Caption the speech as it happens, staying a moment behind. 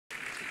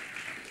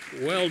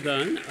Well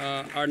done.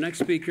 Our next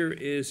speaker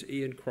is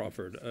Ian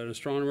Crawford, an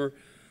astronomer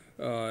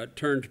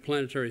turned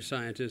planetary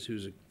scientist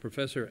who's a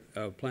professor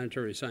of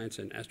planetary science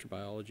and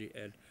astrobiology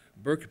at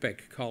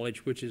Birkbeck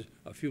College, which is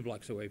a few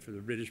blocks away from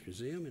the British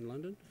Museum in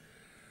London.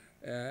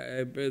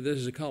 This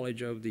is a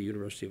college of the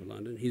University of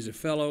London. He's a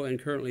fellow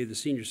and currently the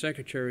senior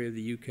secretary of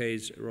the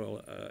UK's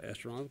Royal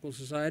Astronomical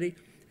Society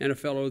and a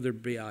fellow of the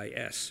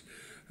BIS.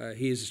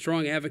 He is a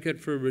strong advocate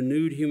for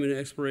renewed human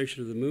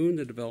exploration of the moon,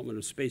 the development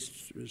of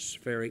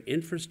spacefaring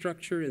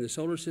infrastructure in the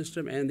solar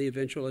system, and the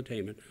eventual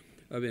attainment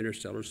of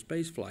interstellar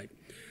spaceflight.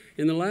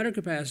 In the latter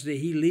capacity,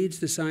 he leads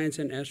the science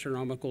and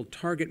astronomical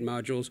target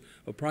modules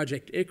of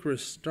Project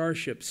Icarus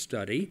Starship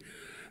study.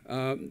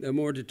 A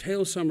more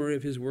detailed summary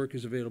of his work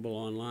is available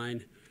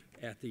online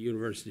at the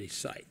university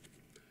site.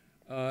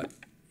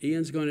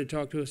 Ian's going to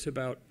talk to us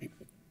about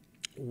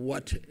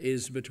what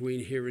is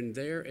between here and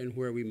there and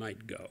where we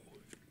might go.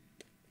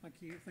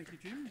 Thank you,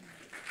 Jim.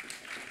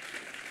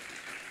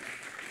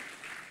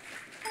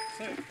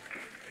 So,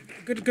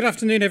 good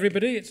afternoon,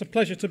 everybody. It's a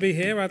pleasure to be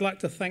here. I'd like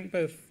to thank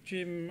both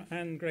Jim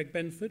and Greg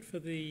Benford for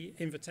the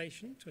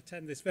invitation to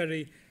attend this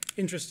very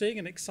interesting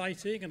and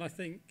exciting and I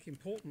think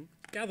important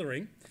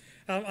gathering.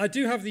 I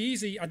do have the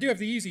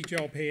easy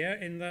job here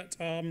in that,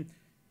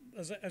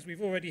 as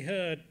we've already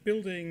heard,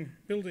 building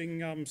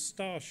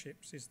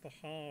starships is the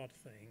hard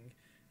thing.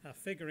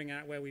 Figuring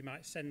out where we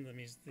might send them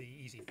is the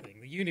easy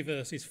thing. The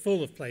universe is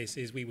full of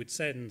places we would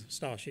send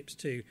starships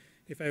to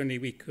if only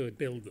we could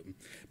build them.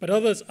 But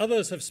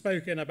others have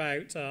spoken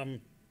about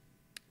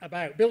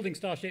building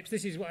starships.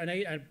 This is one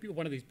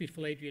of these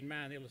beautiful Adrian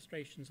Mann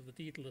illustrations of the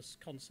Daedalus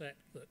concept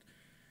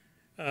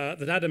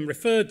that Adam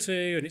referred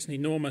to, and it's an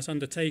enormous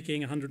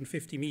undertaking,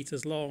 150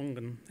 meters long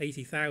and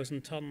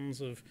 80,000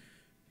 tons of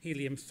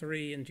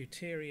helium-3 and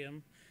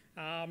deuterium.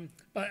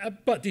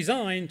 But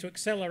designed to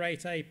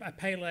accelerate a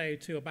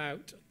payload to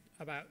about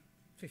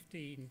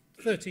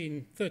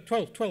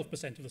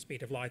 12% of the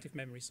speed of light, if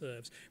memory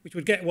serves, which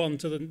would get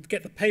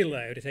the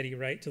payload at any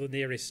rate to the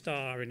nearest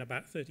star in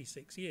about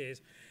 36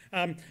 years.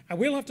 I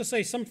will have to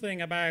say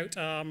something about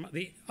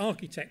the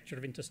architecture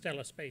of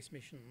interstellar space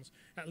missions,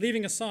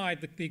 leaving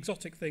aside the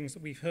exotic things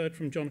that we've heard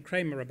from John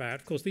Kramer about.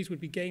 Of course, these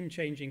would be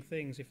game-changing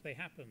things if they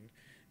happened.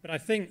 But I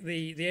think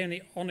the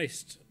only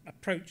honest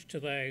approach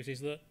to those is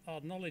that our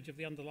knowledge of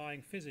the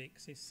underlying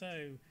physics is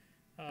so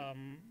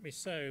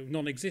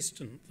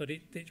non-existent that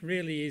it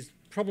really is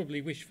probably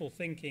wishful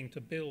thinking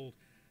to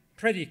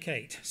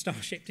predicate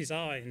starship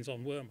designs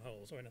on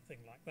wormholes or anything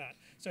like that.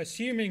 So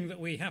assuming that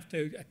we have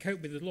to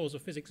cope with the laws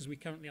of physics as we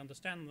currently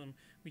understand them,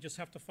 we just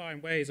have to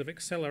find ways of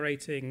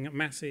accelerating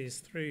masses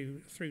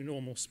through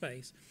normal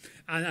space.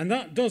 And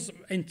that does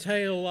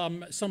entail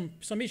some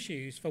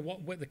issues for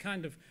what the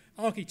kind of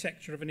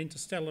architecture of an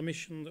interstellar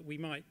mission that we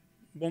might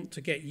want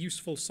to get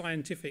useful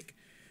scientific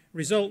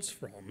results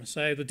from.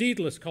 So the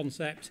Daedalus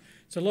concept,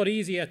 it's a lot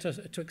easier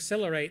to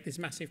accelerate this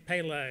massive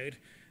payload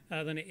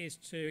than it is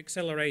to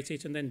accelerate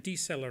it and then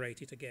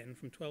decelerate it again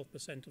from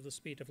 12% of the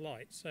speed of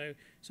light. So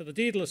the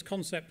Daedalus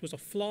concept was a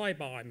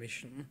flyby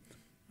mission,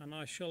 and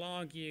I shall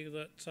argue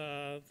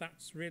that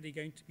that's really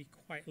going to be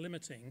quite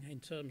limiting in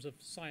terms of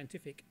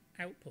scientific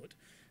output,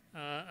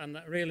 and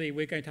that really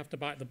we're going to have to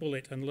bite the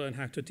bullet and learn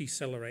how to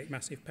decelerate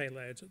massive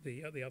payloads at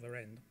the other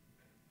end.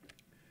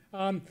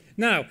 I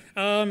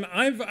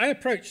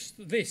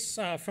approached this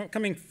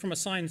coming from a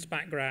science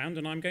background,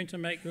 and I'm going to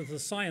make the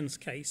science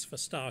case for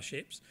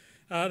starships.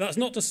 That's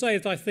not to say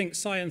that I think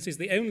science is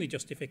the only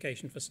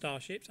justification for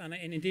starships, and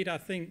indeed I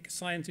think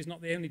science is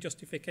not the only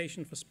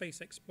justification for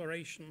space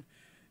exploration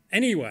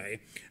anyway.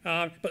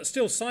 But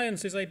still,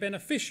 science is a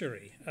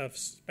beneficiary of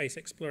space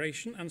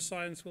exploration, and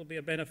science will be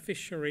a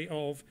beneficiary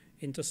of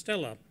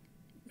interstellar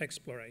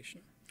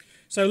exploration.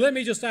 So let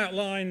me just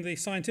outline the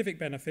scientific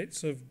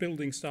benefits of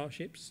building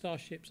starships.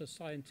 Starships are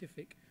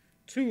scientific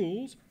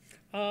tools.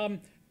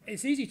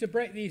 It's easy to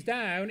break these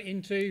down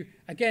into,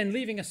 again,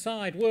 leaving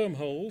aside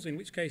wormholes, in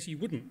which case you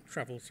wouldn't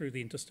travel through the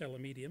interstellar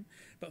medium.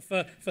 But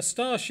for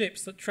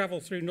starships that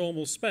travel through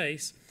normal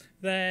space,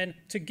 then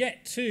to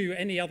get to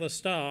any other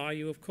star,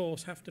 you, of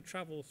course, have to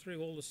travel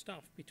through all the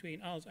stuff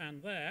between us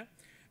and there.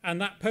 And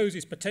that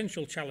poses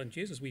potential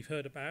challenges, as we've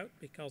heard about,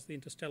 because the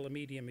interstellar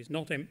medium is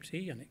not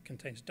empty and it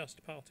contains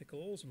dust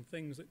particles and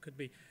things that could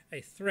be a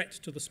threat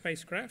to the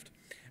spacecraft.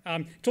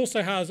 It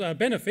also has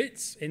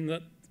benefits in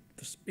that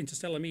the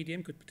interstellar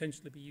medium could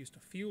potentially be used to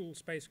fuel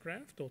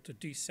spacecraft or to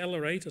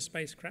decelerate a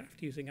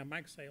spacecraft using a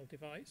magsail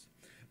device.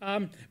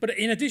 But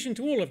in addition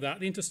to all of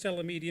that, the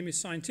interstellar medium is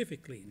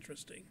scientifically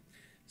interesting.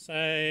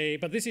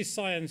 But this is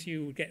science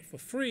you would get for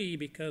free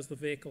because the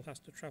vehicle has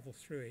to travel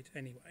through it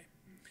anyway.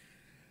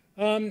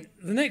 The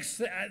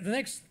next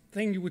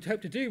thing you would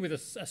hope to do with a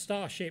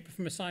starship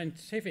from a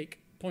scientific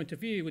point of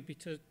view would be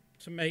to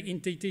make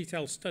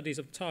detailed studies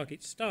of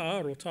target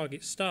star or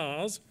target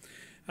stars,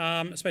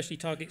 especially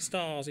target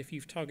stars if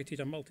you've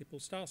targeted a multiple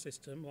star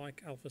system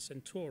like Alpha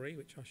Centauri,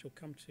 which I shall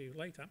come to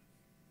later.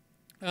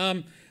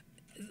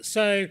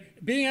 So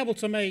being able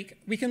to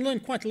we can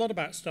learn quite a lot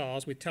about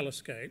stars with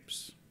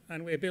telescopes.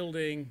 and we're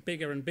building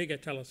bigger and bigger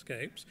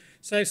telescopes.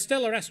 So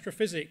stellar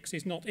astrophysics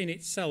is not in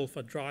itself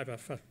a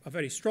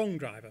very strong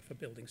driver for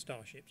building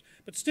starships.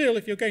 But still,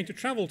 if you're going to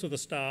travel to the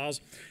stars,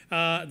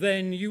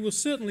 then you will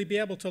certainly be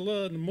able to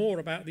learn more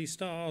about these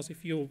stars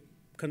if you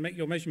can make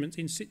your measurements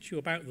in situ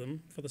about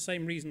them, for the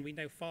same reason we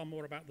know far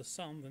more about the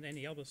sun than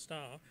any other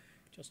star,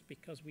 just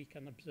because we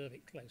can observe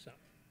it close up.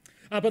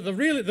 But the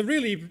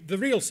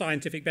real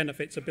scientific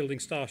benefits of building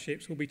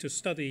starships will be to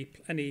study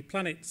any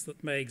planets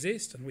that may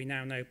exist, and we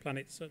now know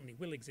planets certainly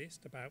will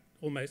exist about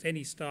almost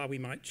any star we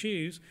might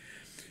choose.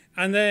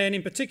 And then,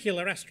 in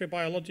particular,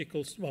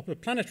 the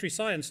planetary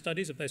science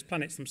studies of those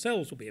planets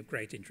themselves will be of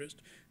great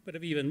interest, but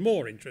of even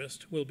more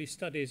interest will be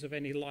studies of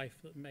any life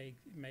that may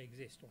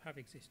exist or have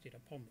existed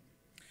upon them.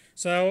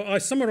 So I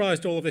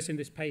summarised all of this in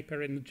this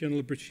paper in the Journal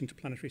of British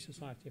Interplanetary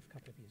Society a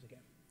couple of years ago.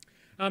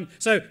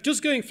 So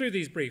just going through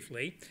these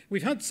briefly,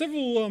 we've had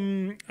several,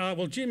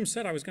 well, Jim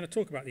said I was going to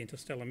talk about the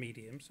interstellar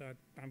medium, so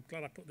I'm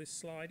glad I put this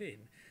slide in.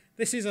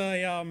 This is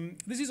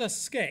a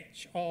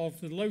sketch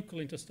of the local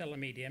interstellar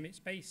medium. It's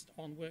based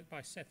on work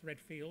by Seth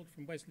Redfield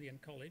from Wesleyan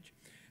College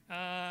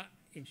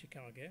in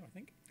Chicago, I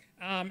think.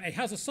 It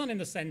has a sun in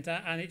the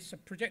centre, and it's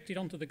projected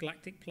onto the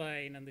galactic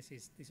plane, and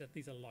these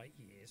are light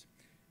years.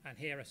 And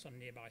here are some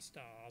nearby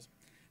stars.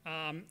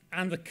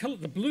 And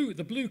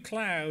the blue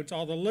clouds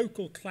are the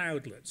local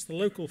cloudlets, the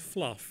local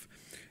fluff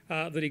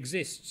that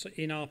exists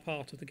in our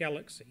part of the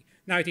galaxy.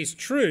 Now, it is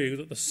true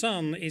that the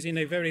sun is in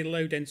a very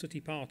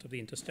low-density part of the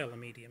interstellar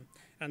medium,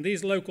 and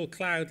these local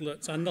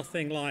cloudlets are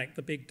nothing like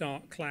the big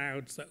dark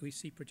clouds that we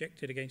see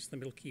projected against the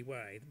Milky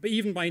Way. But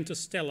even by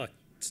interstellar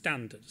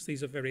standards,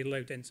 these are very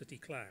low-density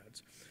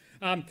clouds.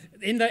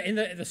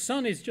 The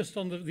sun is just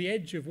on the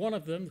edge of one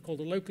of them,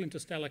 called a local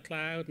interstellar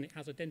cloud, and it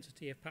has a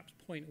density of perhaps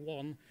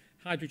 0.1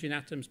 hydrogen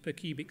atoms per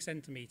cubic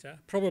centimetre,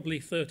 probably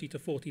 30 to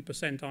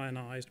 40%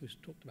 ionized,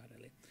 we've talked about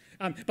earlier.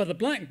 But the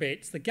black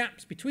bits, the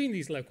gaps between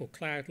these local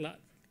cloudlets,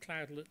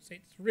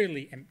 it's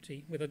really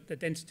empty, with a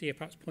density of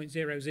perhaps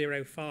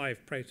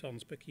 0.005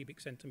 protons per cubic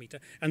centimetre.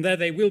 And there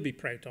they will be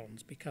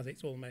protons, because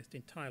it's almost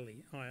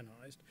entirely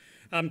ionized.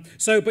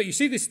 But you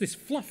see the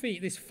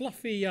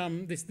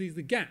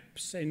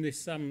gaps in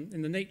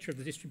the nature of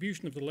the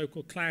distribution of the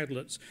local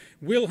cloudlets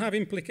will have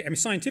implications. I mean,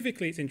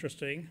 scientifically it's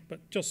interesting,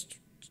 but just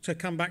to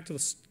come back to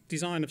the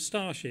design of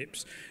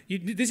starships,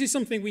 this is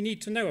something we need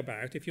to know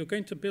about. If you're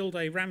going to build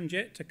a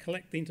ramjet to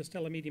collect the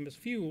interstellar medium as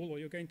fuel, or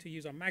you're going to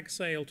use a mag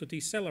sail to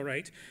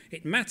decelerate,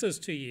 it matters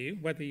to you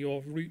whether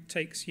your route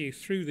takes you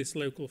through this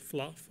local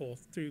fluff or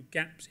through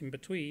gaps in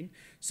between.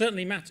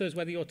 Certainly matters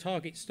whether your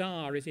target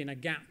star is in a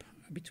gap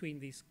between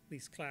these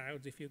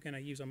clouds if you're going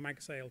to use a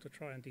mag sail to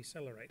try and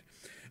decelerate.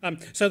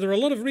 So there are a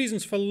lot of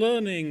reasons for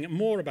learning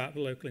more about the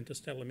local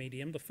interstellar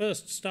medium. The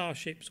first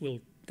starships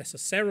will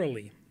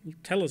necessarily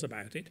tell us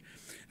about it,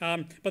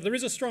 but there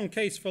is a strong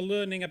case for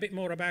learning a bit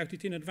more about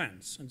it in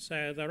advance, and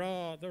so there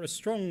are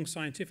strong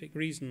scientific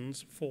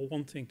reasons for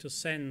wanting to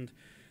send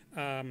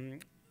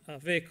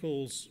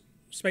vehicles,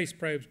 space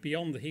probes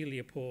beyond the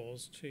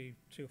heliopause to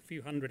a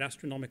few hundred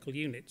astronomical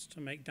units to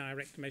make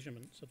direct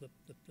measurements of the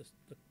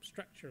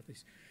structure of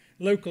this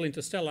local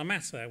interstellar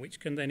matter, which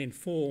can then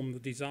inform the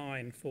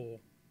design for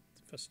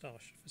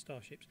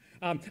starships.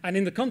 And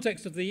in the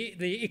context of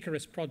the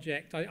Icarus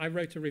project, I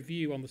wrote a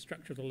review on the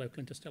structure of the local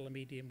interstellar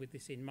medium with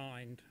this in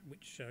mind,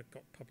 which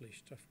got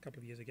published a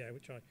couple of years ago,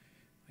 which I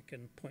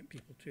can point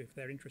people to if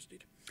they're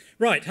interested.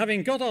 Right,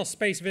 having got our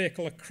space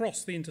vehicle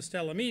across the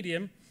interstellar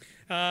medium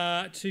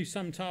to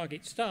some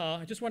target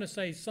star, I just want to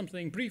say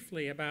something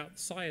briefly about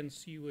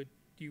science you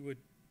would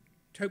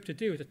hope to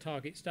do with a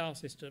target star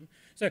system.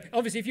 So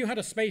obviously if you had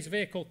a space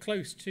vehicle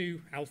close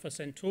to Alpha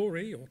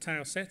Centauri or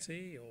Tau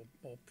Ceti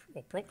or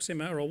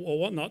Proxima or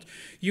whatnot,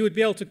 you would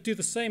be able to do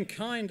the same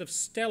kind of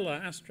stellar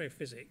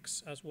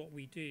astrophysics as what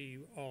we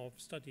do of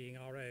studying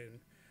our own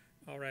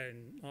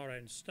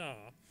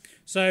star.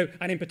 So,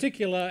 and in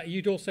particular,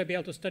 you'd also be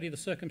able to study the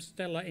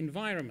circumstellar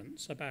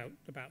environments about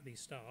these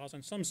stars,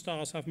 and some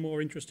stars have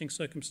more interesting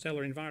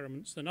circumstellar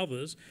environments than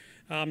others,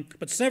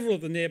 but several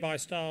of the nearby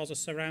stars are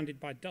surrounded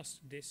by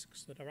dust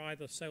disks that are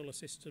either solar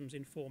systems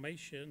in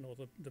formation or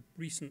the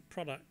recent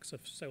products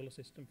of solar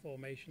system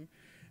formation.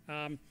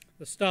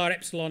 The star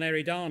Epsilon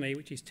Eridani,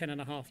 which is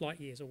 10.5 light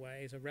years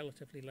away, is a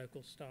relatively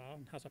local star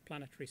and has a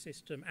planetary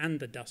system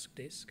and a dust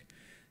disk.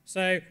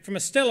 So from a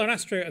stellar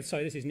sorry,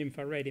 this is an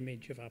infrared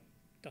image of a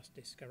dust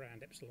disk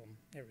around Epsilon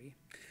Eri.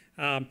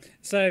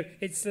 So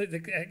it's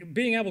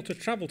being able to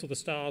travel to the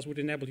stars would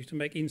enable you to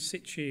make in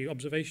situ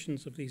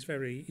observations of these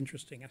very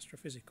interesting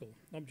astrophysical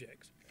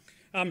objects.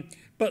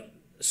 But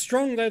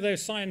strong though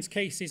those science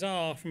cases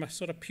are from a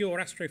sort of pure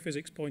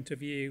astrophysics point of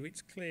view,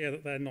 it's clear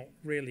that they're not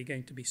really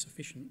going to be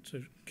sufficient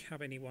to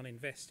have anyone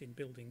invest in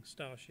building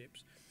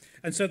starships.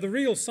 And so the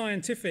real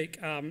scientific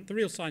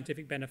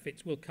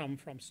benefits will come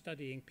from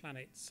studying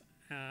planets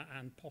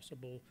and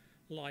possible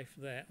life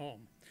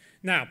thereon.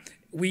 Now,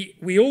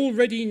 we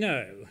already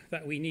know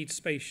that we need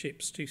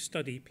spaceships to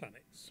study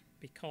planets,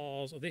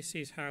 because this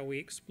is how we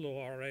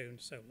explore our own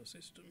solar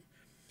system.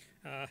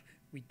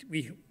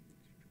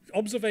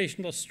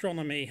 observational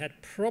astronomy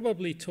had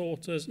probably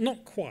taught us,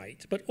 not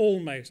quite, but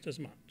almost as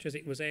much as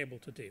it was able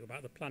to do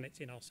about the planets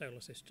in our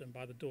solar system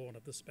by the dawn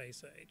of the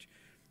space age.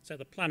 So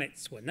the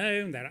planets were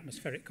known, their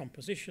atmospheric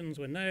compositions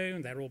were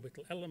known, their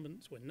orbital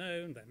elements were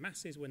known, their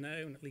masses were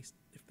known, at least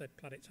if the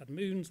planets had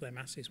moons, their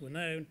masses were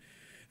known.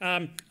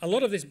 A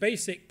lot of this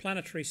basic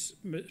planetary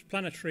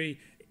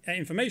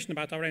information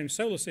about our own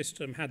solar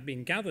system had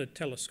been gathered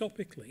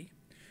telescopically,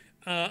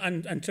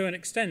 and to an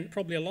extent,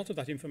 probably a lot of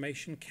that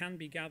information can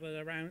be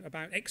gathered around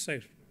about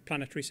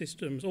exoplanetary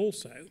systems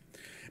also.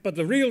 But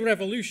the real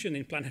revolution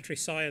in planetary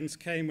science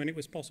came when it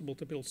was possible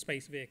to build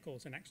space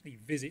vehicles and actually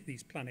visit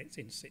these planets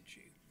in situ.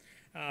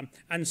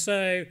 And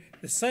so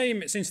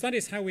since that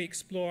is how we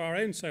explore our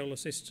own solar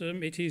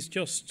system, it is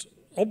just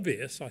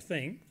obvious, I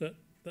think, that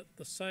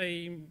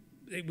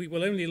we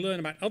will only learn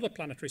about other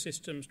planetary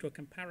systems to a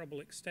comparable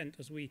extent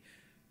as we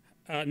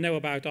know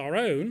about our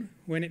own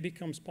when it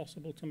becomes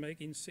possible to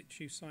make in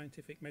situ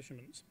scientific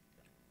measurements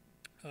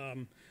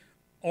from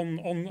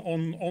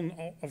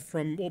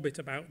orbit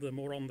about them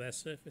or on their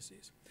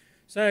surfaces.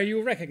 So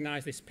you'll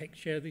recognize this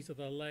picture. These are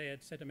the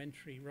layered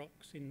sedimentary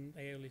rocks in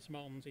Aeolis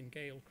Mons in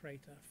Gale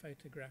Crater,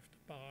 photographed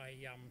by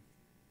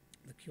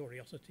the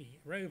Curiosity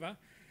rover.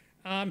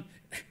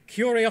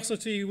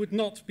 Curiosity would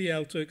not be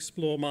able to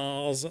explore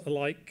Mars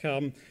like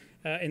in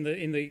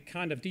the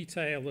kind of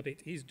detail that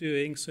it is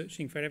doing,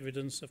 searching for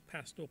evidence of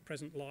past or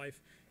present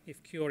life,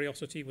 if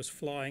Curiosity was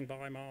flying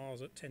by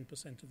Mars at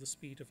 10% of the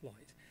speed of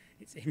light.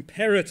 It's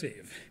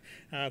imperative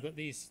that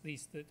the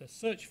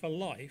search for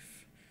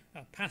life,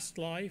 past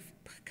life,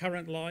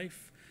 current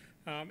life,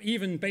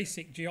 even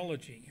basic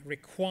geology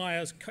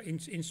requires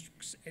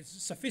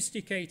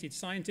sophisticated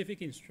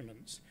scientific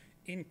instruments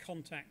in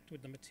contact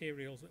with the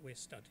materials that we're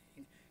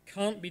studying.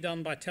 Can't be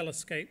done by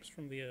telescopes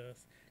from the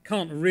Earth,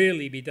 can't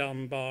really be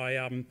done by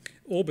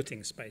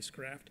orbiting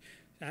spacecraft.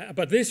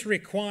 But this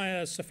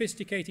requires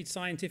sophisticated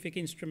scientific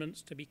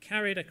instruments to be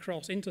carried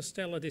across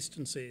interstellar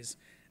distances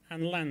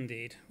and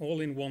landed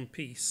all in one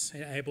piece,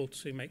 able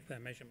to make their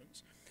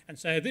measurements. And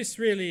so this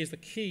really is the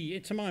key,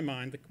 to my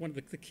mind, one of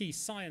the key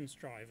science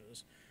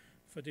drivers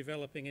for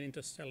developing an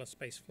interstellar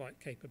spaceflight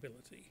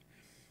capability.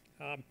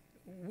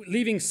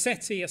 Leaving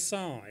SETI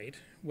aside,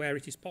 where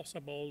it is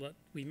possible that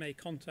we may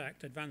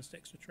contact advanced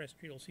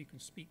extraterrestrials who can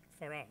speak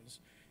for us,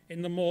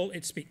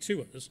 speak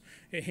to us,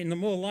 in the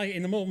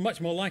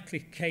much more likely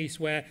case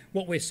where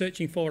what we're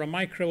searching for are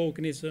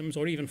microorganisms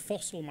or even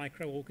fossil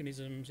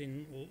microorganisms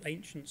in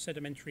ancient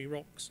sedimentary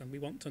rocks, and we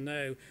want to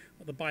know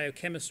what the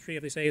biochemistry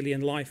of this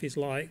alien life is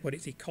like, what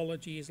its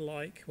ecology is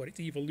like, what its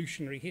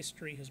evolutionary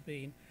history has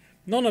been.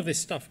 None of this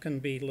stuff can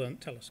be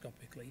learnt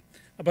telescopically,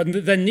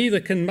 but then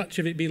neither can much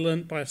of it be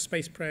learnt by a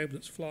space probe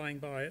that's flying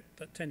by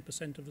at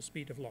 10% of the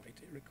speed of light.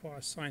 It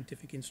requires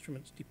scientific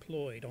instruments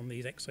deployed on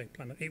these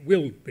exoplanets. It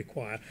will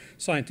require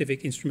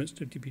scientific instruments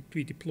to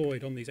be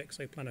deployed on these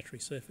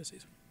exoplanetary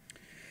surfaces.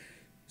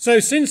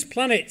 So since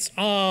planets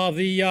are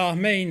the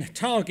main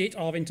target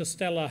of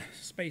interstellar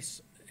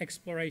space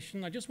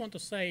exploration, I just want to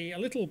say a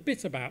little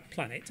bit about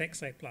planets,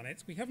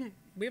 exoplanets. We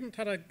haven't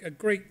had a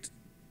great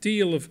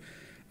deal of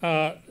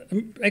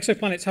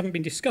exoplanets haven't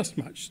been discussed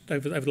much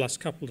over the last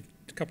couple of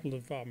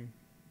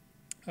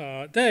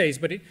days,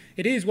 but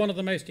it is one of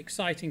the most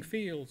exciting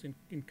fields in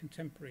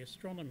contemporary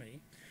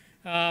astronomy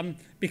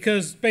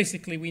because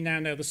basically we now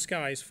know the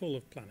sky is full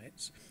of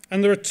planets.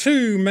 And there are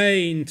two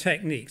main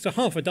techniques, a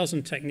half a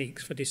dozen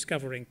techniques for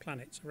discovering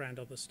planets around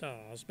other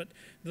stars, but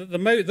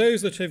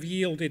those that have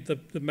yielded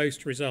the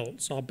most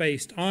results are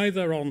based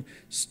either on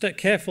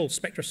careful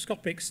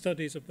spectroscopic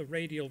studies of the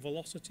radial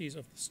velocities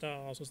of the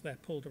stars as they're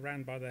pulled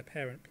around by their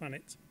parent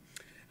planets.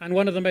 And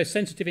one of the most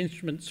sensitive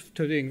instruments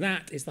to doing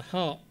that is the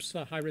HARPS,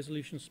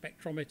 high-resolution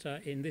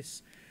spectrometer in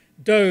this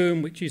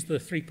dome, which is the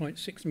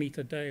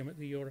 3.6-meter dome at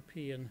the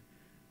European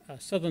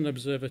Southern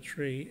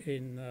Observatory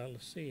in La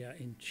Silla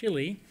in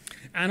Chile.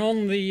 And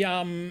on the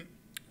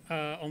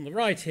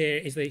right here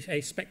is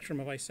a spectrum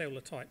of a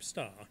solar-type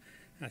star.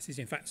 This is,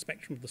 in fact, the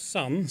spectrum of the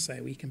Sun,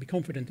 so we can be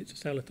confident it's a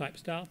solar-type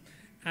star.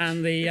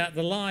 And the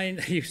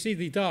line, you see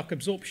the dark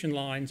absorption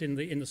lines in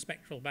the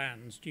spectral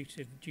bands due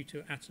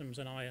to atoms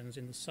and ions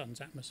in the Sun's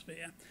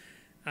atmosphere.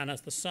 And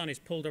as the Sun is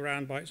pulled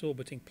around by its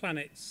orbiting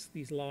planets,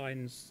 these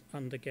lines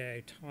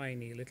undergo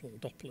tiny little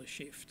Doppler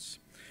shifts.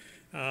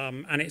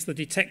 And it's the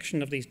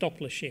detection of these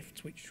Doppler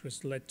shifts which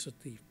was led to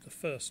the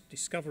first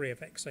discovery of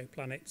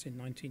exoplanets in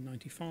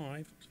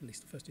 1995, at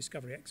least the first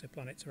discovery of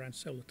exoplanets around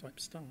solar-type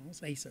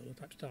stars, a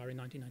solar-type star in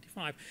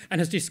 1995,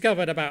 and has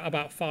discovered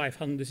about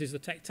 500, this is the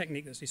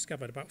technique that's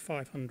discovered about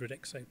 500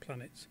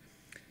 exoplanets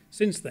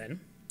since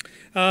then.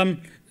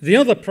 The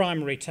other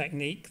primary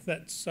technique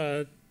that's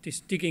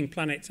digging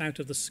planets out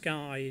of the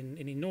sky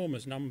in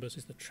enormous numbers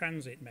is the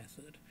transit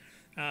method.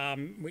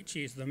 Which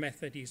is the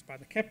method used by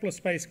the Kepler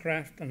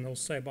spacecraft and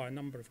also by a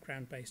number of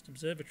ground-based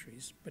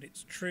observatories. But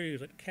it's true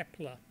that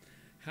Kepler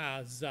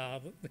has,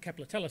 the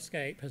Kepler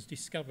telescope has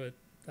discovered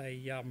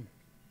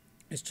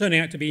it's turning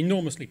out to be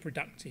enormously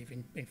productive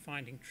in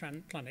finding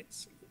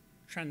planets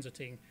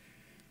transiting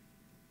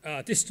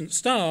distant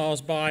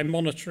stars by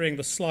monitoring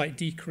the slight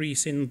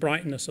decrease in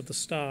brightness of the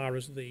star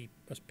as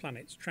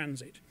planets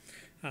transit.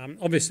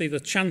 Obviously, the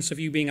chance of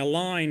you being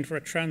aligned for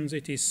a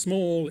transit is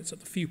small. It's at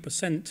the few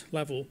percent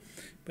level.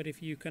 But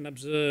if you can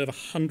observe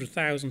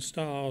 100,000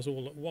 stars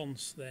all at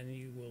once, then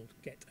you will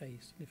get a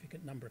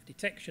significant number of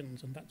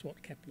detections, and that's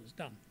what Kepler's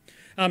done.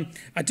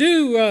 I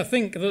do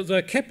think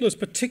that Kepler's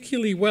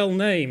particularly well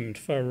named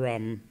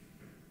for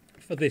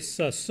this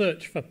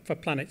search for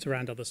planets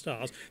around other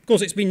stars. Of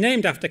course, it's been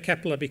named after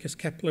Kepler because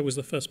Kepler was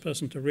the first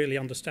person to really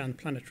understand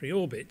planetary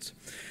orbits.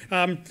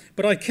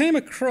 But I came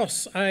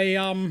across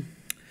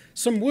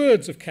some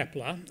words of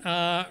Kepler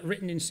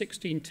written in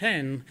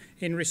 1610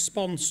 in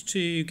response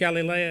to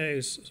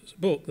Galileo's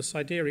book, the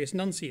Sidereus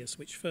Nuncius,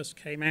 which first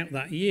came out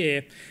that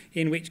year,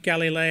 in which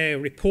Galileo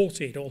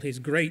reported all his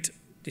great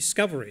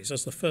discoveries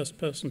as the first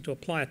person to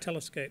apply a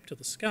telescope to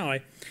the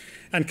sky.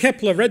 And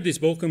Kepler read this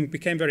book and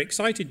became very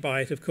excited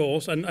by it, of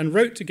course, and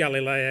wrote to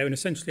Galileo in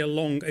essentially a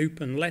long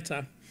open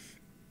letter,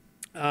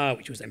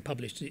 which was then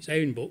published in its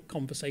own book,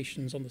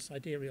 Conversations on the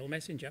Sidereal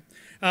Messenger.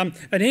 And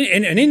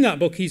in that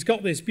book, he's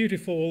got this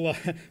beautiful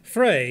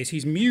phrase.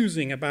 He's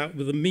musing about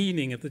the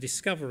meaning of the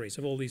discoveries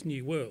of all these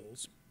new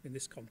worlds, in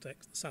this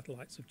context, the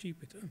satellites of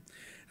Jupiter.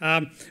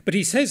 But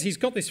he says, he's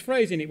got this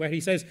phrase in it where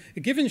he says,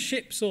 given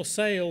ships or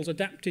sails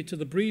adapted to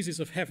the breezes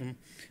of heaven,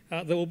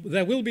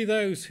 there will be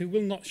those who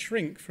will not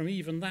shrink from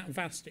even that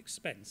vast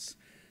expense.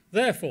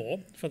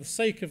 Therefore, for the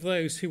sake of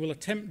those who will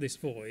attempt this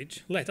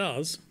voyage, let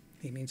us,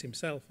 he means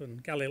himself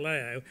and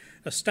Galileo,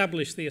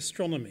 establish the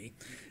astronomy.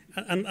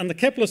 And the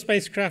Kepler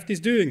spacecraft is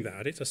doing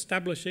that. It's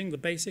establishing the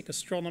basic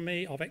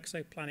astronomy of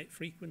exoplanet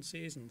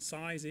frequencies and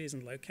sizes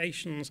and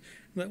locations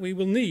that we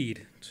will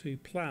need to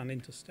plan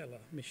interstellar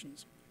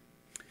missions.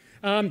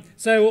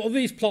 So all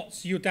these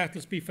plots you'll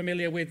doubtless be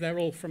familiar with. They're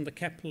all from the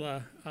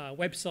Kepler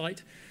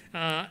website.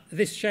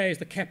 This shows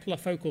the Kepler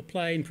focal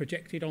plane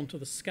projected onto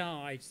the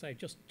sky, so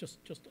just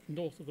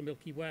north of the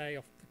Milky Way,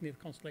 near the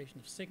constellation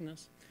of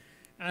Cygnus.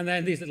 And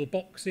then these little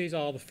boxes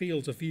are the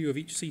fields of view of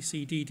each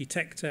CCD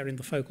detector in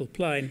the focal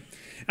plane.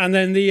 And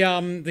then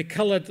the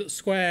coloured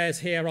squares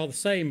here are the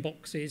same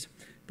boxes,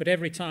 but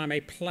every time a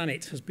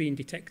planet has been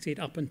detected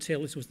up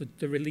until this was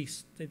the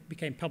release that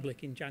became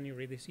public in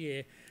January this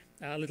year,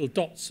 little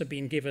dots have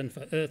been given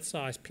for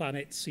Earth-sized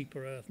planets,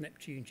 super-Earth,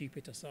 Neptune,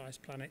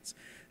 Jupiter-sized planets,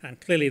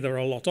 and clearly there are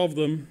a lot of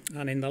them.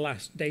 And in the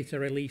last data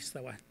release,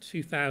 there were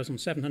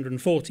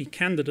 2,740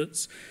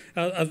 candidates,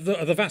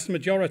 the vast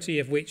majority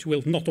of which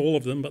will, not all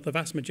of them, but the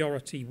vast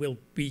majority will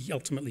be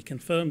ultimately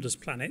confirmed as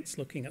planets,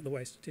 looking at the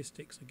way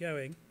statistics are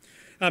going.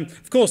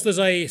 Of course, there's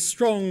a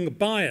strong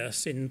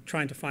bias in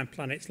trying to find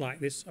planets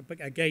like this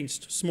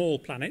against small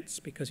planets,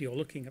 because you're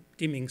looking at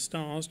dimming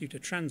stars due to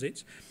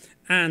transits,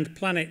 and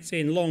planets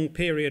in long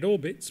period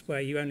orbits where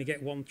you only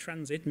get one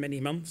transit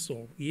many months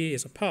or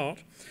years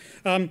apart.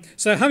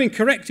 So having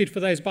corrected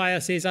for those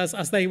biases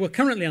as they were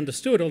currently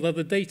understood, although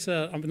the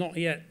data are not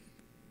yet,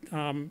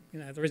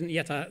 there isn't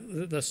yet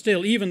there's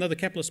still, even though the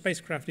Kepler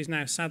spacecraft is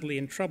now sadly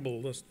in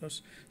trouble,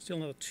 there's still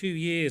another 2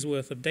 years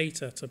worth of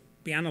data to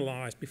be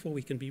analysed before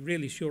we can be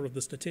really sure of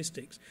the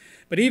statistics.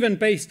 But even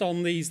based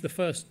on these, the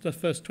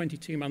first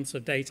 22 months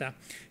of data,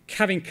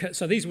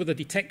 so these were the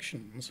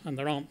detections, and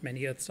there aren't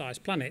many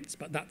Earth-sized planets,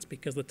 but that's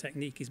because the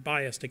technique is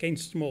biased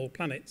against small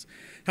planets.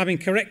 Having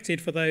corrected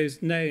for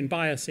those known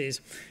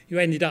biases, you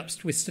ended up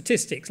with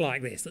statistics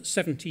like this, that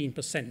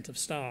 17% of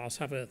stars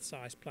have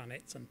Earth-sized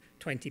planets, and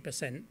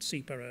 20%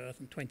 super-Earth,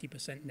 and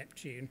 20%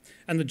 Neptune.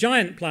 And the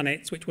giant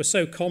planets, which were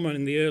so common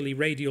in the early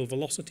radial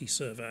velocity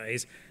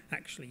surveys,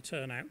 actually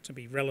turn out to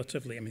be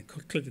relatively,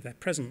 clearly they're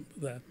present,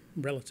 but they're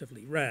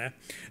relatively rare.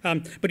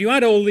 But you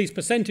add all these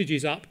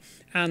percentages up,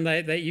 and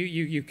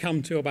you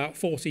come to about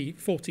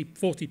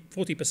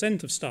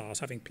 40% of stars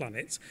having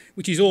planets,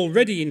 which is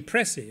already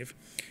impressive.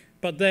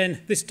 But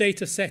then this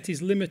data set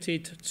is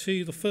limited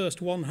to the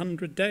first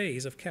 100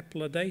 days of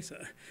Kepler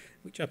data,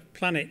 which are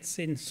planets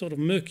in sort of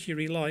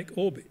Mercury-like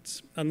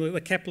orbits. And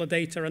the Kepler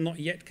data are not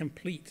yet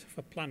complete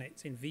for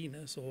planets in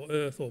Venus or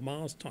Earth or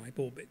Mars-type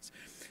orbits.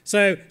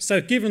 So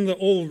given that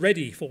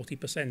already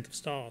 40% of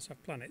stars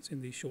have planets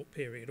in these short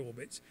period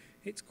orbits,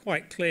 it's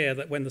quite clear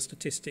that when the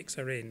statistics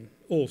are in,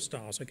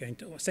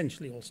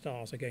 essentially all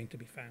stars are going to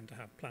be found to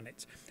have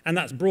planets. And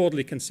that's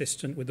broadly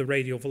consistent with the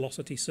radial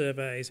velocity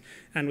surveys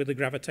and with the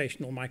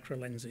gravitational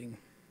microlensing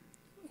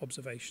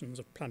observations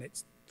of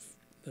planets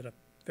that are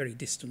very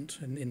distant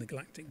in the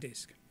galactic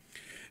disk.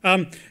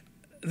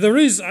 There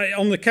is,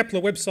 on the Kepler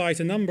website,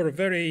 a number of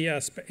very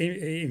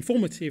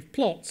informative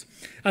plots.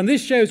 And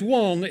this shows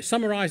one that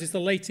summarises the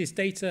latest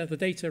data, the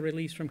data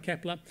released from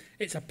Kepler.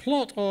 It's a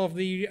plot of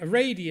the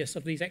radius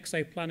of these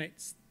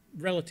exoplanets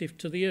relative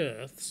to the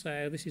Earth.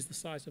 So this is the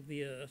size of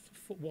the Earth,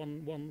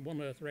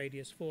 one Earth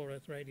radius, 4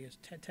 Earth radius,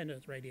 10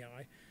 Earth radii.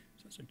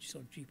 So that's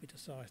sort of Jupiter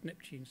size,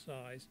 Neptune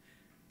size,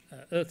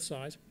 Earth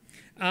size.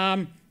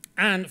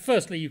 And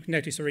firstly, you can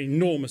notice there are an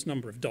enormous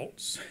number of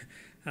dots,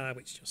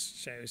 which just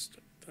shows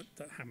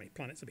how many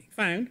planets are being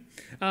found.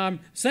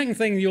 Second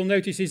thing you'll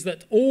notice is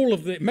that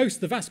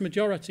the vast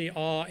majority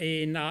are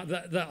in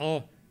that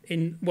are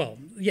well,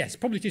 yes,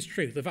 probably it is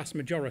true. The vast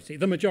majority,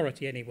 the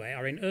majority anyway,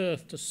 are in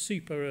Earth to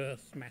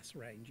super-Earth mass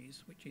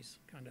ranges, which is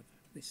kind of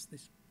this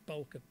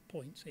bulk of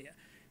points here,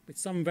 with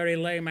some very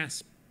low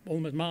mass,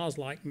 almost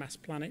Mars-like mass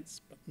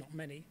planets, but not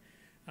many,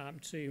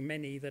 to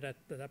many that are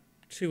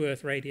 2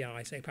 Earth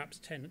radii, say perhaps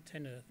 10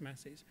 Earth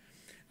masses.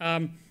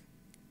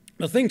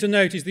 The thing to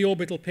note is the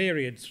orbital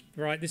periods,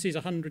 right? This is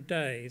 100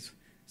 days.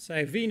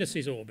 So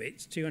Venus's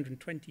orbit,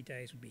 220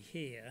 days, would be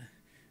here.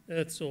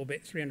 Earth's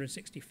orbit,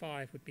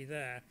 365, would be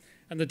there.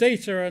 And the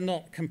data are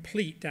not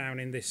complete down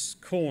in this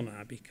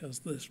corner because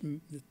the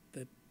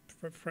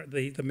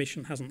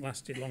mission hasn't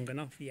lasted long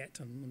enough yet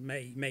and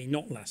may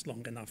not last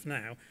long enough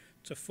now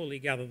to fully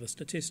gather the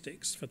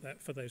statistics for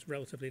those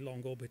relatively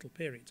long orbital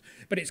periods.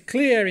 But it's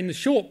clear in the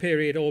short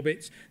period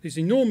orbits, there's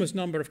an enormous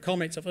number of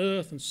comets of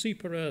Earth and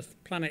super-Earth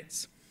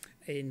planets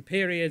in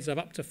periods of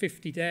up to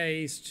 50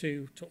 days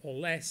to or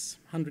less,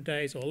 100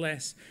 days or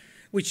less,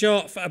 which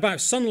are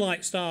about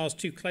sun-like stars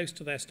too close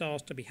to their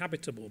stars to be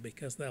habitable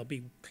because they'll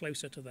be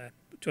closer to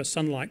a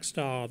sun-like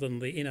star than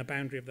the inner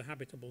boundary of the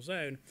habitable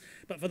zone.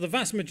 But for the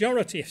vast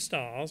majority of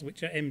stars,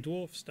 which are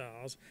M-dwarf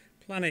stars,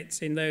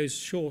 planets in those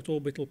short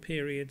orbital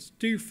periods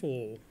do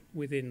fall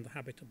within the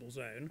habitable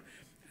zone.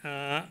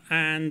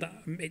 And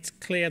it's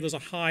clear there's a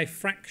high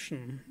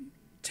fraction,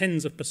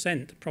 tens of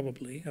 %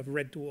 probably, of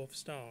red dwarf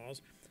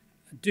stars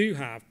do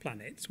have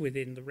planets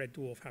within the red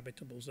dwarf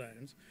habitable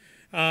zones.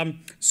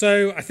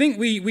 So I think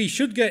we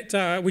should get,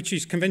 which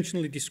is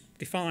conventionally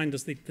defined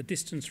as the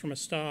distance from a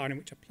star in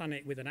which a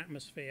planet with an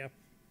atmosphere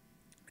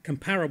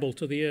comparable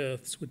to the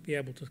Earth's would be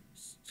able to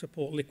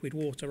support liquid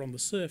water on the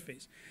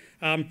surface.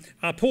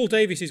 Paul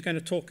Davies is going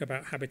to talk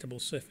about habitable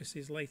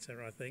surfaces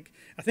later, I think.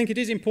 I think it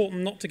is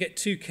important not to get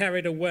too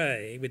carried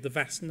away with the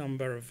vast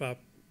number of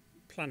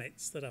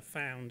planets that are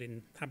found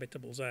in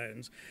habitable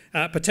zones.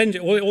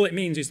 All it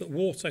means is that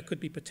water could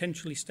be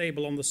potentially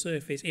stable on the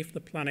surface if the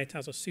planet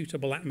has a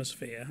suitable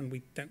atmosphere, and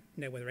we don't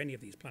know whether any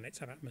of these planets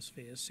have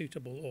atmospheres,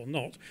 suitable or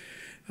not.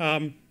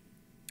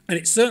 And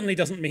it certainly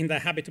doesn't mean they're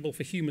habitable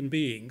for human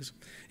beings.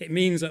 It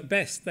means at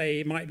best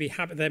they might be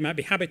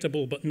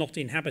habitable but not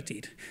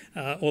inhabited,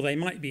 or they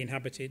might be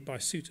inhabited by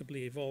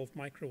suitably evolved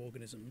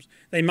microorganisms.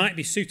 They might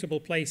be suitable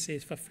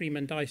places for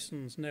Freeman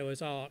Dyson's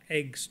Noah's Ark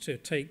eggs to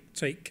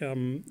take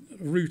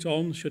root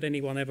on, should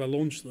anyone ever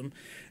launch them.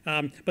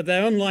 But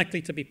they're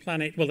unlikely to be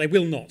they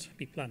will not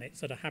be planets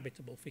that are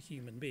habitable for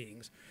human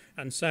beings.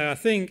 And so I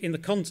think in the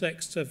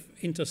context of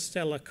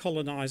interstellar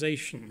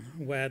colonization,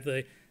 where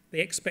the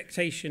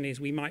expectation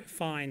is we might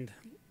find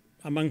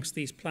amongst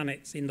these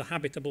planets in the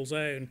habitable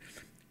zone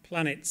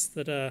planets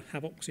that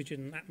have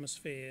oxygen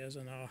atmospheres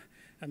and are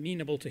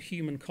amenable to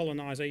human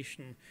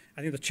colonization.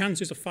 I think the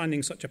chances of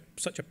finding such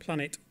a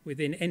planet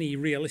within any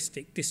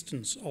realistic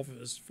distance of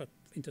us for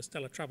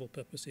interstellar travel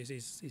purposes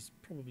is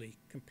probably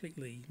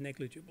completely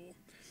negligible.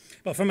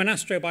 But from an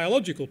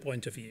astrobiological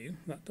point of view,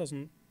 that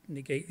doesn't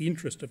negate the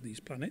interest of these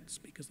planets,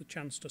 because the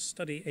chance to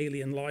study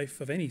alien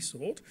life of any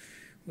sort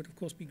would, of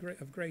course, be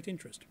of great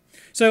interest.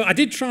 So I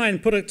did try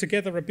and put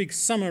together a big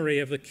summary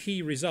of the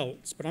key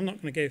results, but I'm not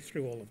going to go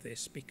through all of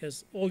this,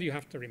 because all you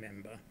have to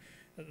remember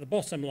at the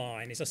bottom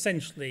line is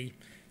essentially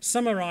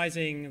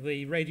summarizing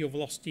the radial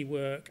velocity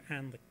work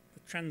and the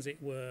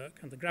transit work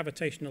and the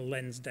gravitational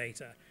lens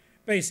data.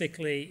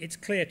 Basically, it's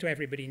clear to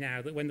everybody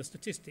now that when the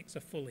statistics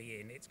are fully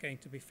in, it's going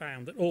to be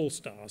found that all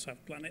stars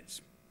have planets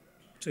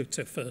to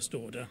first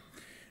order.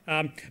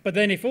 But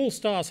then if all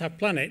stars have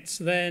planets,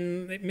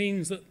 then it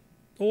means that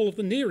all of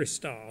the nearest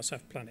stars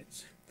have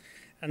planets,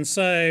 and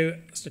so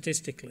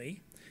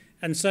statistically.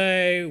 And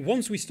so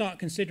once we start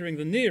considering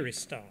the nearest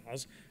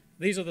stars,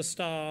 these are the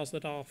stars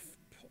that are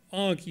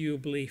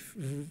arguably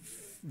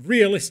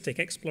realistic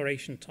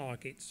exploration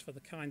targets for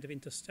the kind of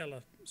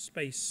interstellar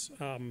space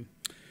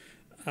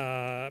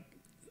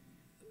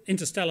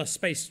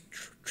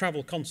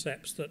travel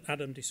concepts that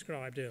Adam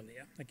described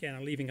earlier. Again,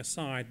 I'm leaving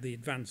aside the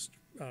advanced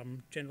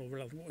general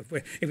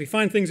relativity. If we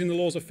find things in the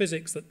laws of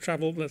physics that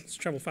travel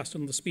faster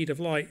than the speed of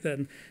light,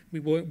 then we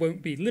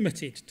won't be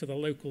limited to the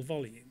local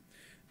volume.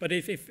 But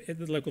if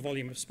the local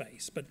volume of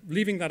space. But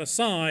leaving that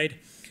aside,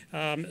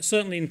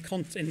 certainly in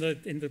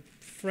the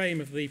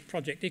frame of the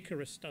Project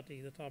Icarus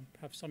study that I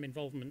have some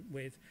involvement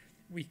with,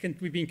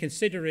 we've been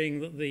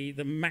considering that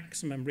the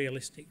maximum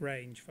realistic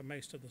range for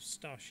most of the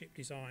Starship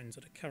designs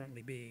that are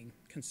currently being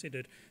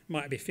considered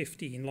might be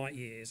 15 light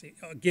years,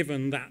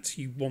 given that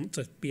you want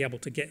to be able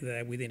to get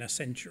there within a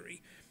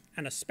century,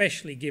 and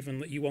especially given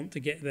that you want to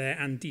get there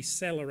and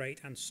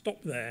decelerate and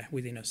stop there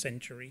within a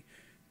century.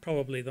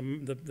 Probably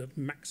the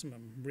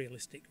maximum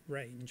realistic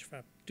range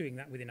for doing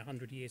that within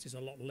 100 years is a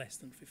lot less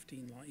than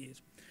 15 light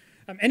years.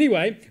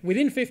 Anyway,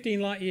 within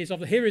 15 light years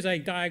here is a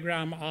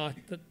diagram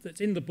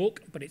that's in the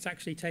book, but it's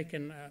actually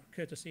taken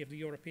courtesy of the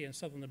European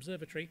Southern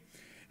Observatory,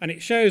 and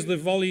it shows the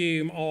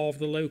volume of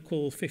the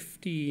local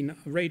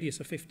radius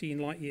of 15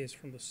 light years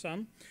from the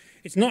sun.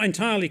 It's not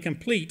entirely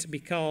complete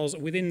because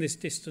within this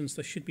distance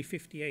there should be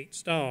 58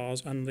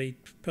 stars, and the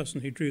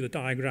person who drew the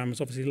diagram has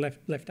obviously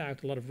left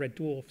out a lot of red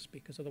dwarfs,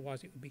 because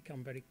otherwise it would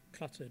become very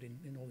cluttered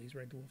in all these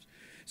red dwarfs.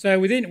 So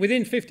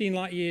within 15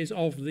 light years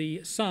of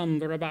the Sun,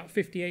 there are about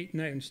 58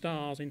 known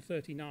stars in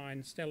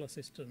 39 stellar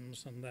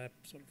systems, and they're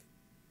sort of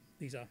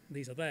these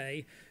are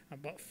they,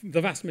 but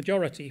the vast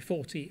majority,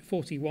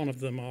 41 of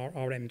them,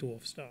 are M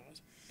dwarf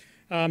stars.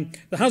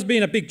 There has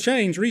been a big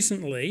change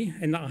recently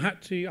in that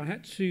I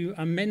had to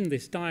amend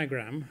this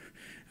diagram,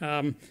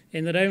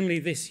 in that only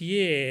this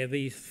year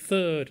the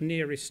third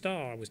nearest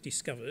star was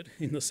discovered,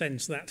 in the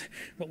sense that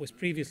what was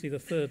previously the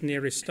third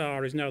nearest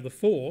star is now the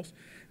fourth,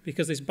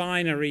 because this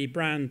binary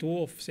brown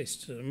dwarf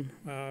system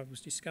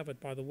was discovered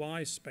by the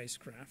WISE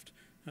spacecraft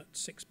at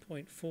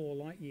 6.4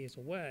 light years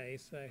away,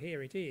 so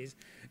here it is.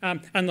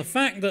 And the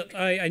fact that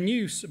a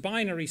new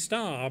binary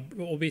star,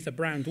 albeit a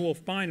brown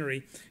dwarf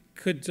binary,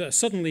 could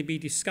suddenly be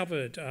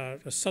discovered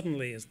as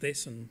suddenly as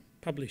this and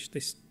published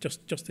this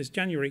just this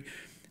January,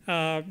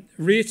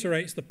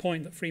 reiterates the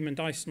point that Freeman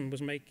Dyson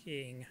was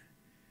making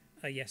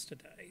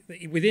yesterday.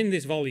 That within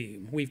this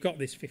volume, we've got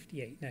this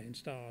 58 known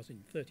stars in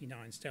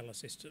 39 stellar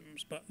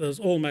systems, but there's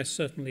almost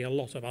certainly a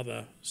lot of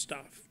other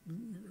stuff.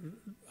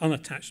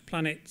 Unattached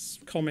planets,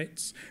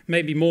 comets,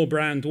 maybe more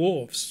brown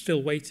dwarfs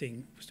still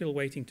waiting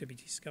to be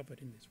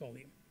discovered in this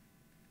volume.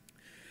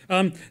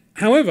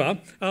 However,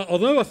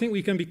 although I think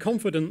we can be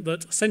confident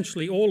that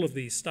essentially all of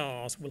these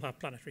stars will have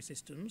planetary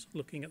systems,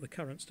 looking at the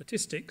current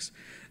statistics,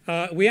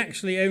 we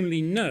actually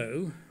only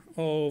know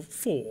of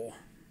 4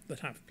 that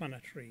have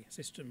planetary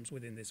systems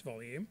within this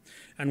volume,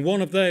 and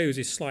one of those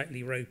is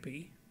slightly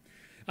ropey.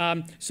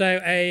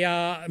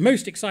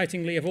 Most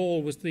excitingly of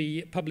all was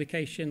the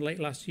publication late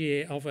last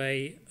year of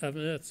an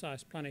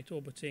Earth-sized planet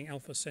orbiting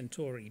Alpha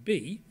Centauri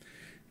b.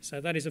 So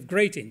that is of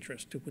great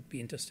interest to would-be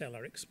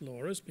interstellar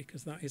explorers,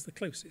 because that is the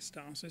closest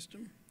star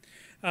system.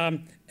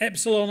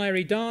 Epsilon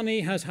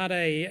Eridani has had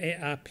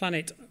a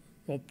planet,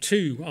 or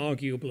 2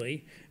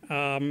 arguably,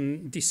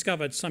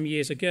 discovered some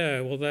years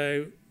ago,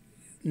 although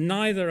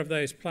neither of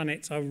those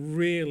planets are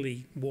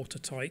really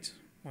watertight.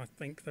 I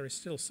think there is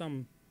still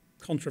some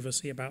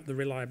controversy about the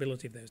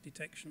reliability of those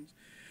detections.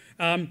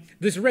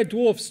 This red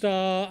dwarf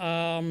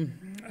star,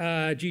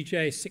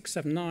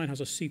 GJ679,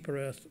 has a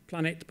super-Earth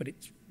planet, but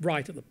it's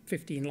right at the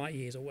 15 light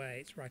years away.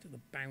 It's right at the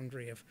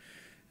boundary of,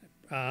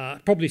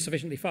 probably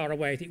sufficiently far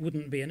away that it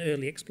wouldn't be an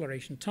early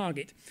exploration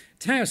target.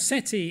 Tau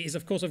Ceti is,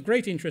 of course, of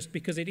great interest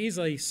because it is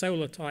a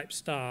solar-type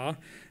star,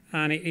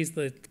 and it is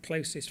the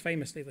closest,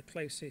 famously the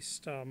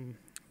closest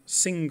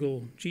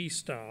single G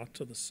star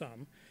to the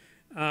Sun.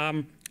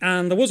 And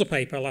there was a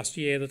paper last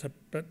year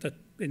that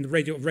in the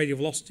radio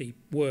velocity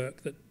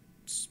work that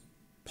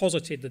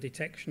posited the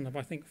detection of,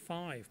 I think,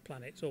 5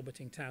 planets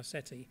orbiting Tau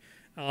Ceti.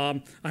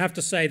 I have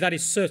to say that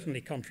is certainly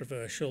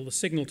controversial. The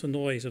signal to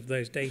noise of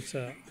those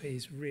data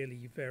is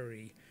really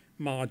very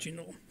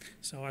marginal.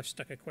 So I've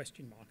stuck a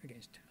question mark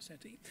against Tau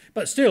Ceti.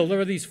 But still, there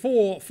are these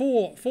four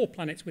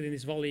planets within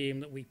this volume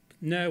that we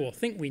know or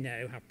think we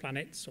know have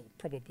planets, or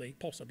probably,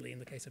 possibly in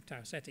the case of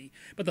Tau Ceti.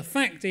 But the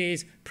fact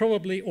is,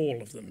 probably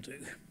all of them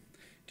do,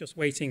 just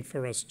waiting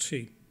for us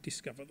to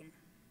discover them.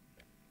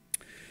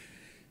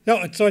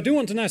 Now, so I do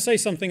want to now say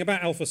something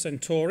about Alpha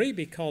Centauri,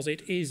 because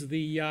it is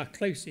the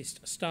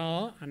closest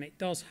star, and it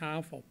does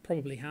have, or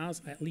probably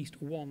has, at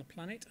least 1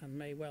 planet, and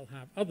may well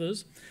have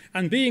others.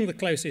 And being the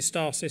closest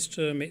star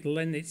system,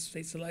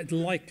 it's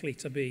likely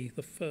to be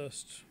the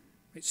first.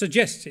 It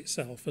suggests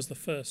itself as the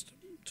first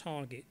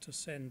target to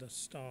send a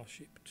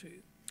starship to.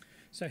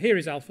 So here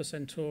is Alpha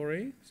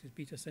Centauri. This is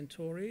Beta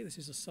Centauri. This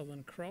is the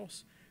Southern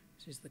Cross.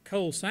 This is the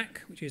coal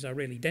sack, which is a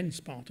really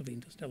dense part of the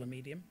interstellar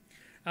medium.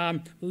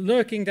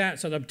 Lurking down,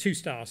 so there are 2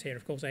 stars here,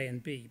 of course, A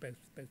and B,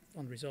 both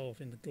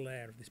unresolved in the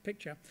glare of this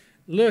picture.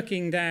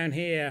 Lurking down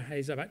here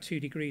is about 2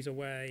 degrees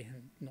away,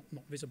 and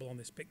not visible on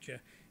this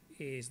picture,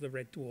 is the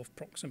red dwarf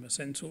Proxima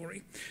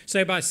Centauri.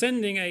 So by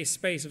sending a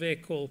space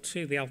vehicle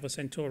to the Alpha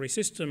Centauri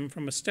system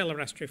from a stellar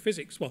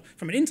astrophysics, well,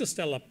 from an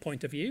interstellar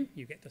point of view,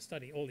 you get to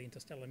study all the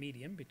interstellar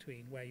medium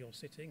between where you're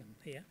sitting and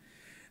here.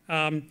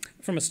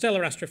 From a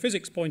stellar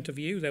astrophysics point of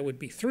view, there would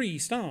be 3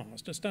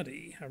 stars to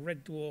study, a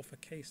red dwarf, a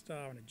K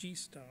star, and a G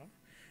star.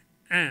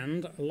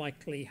 And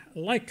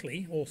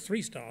likely all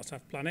 3 stars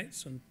have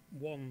planets, and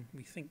one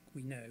we think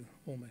we know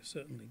almost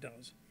certainly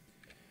does.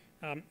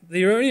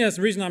 The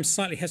reason I'm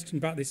slightly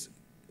hesitant about this,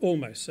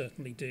 almost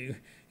certainly do,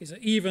 is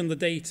that even the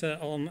data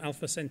on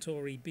Alpha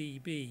Centauri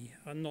BB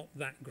are not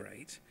that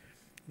great.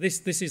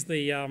 This is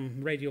the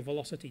radial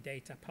velocity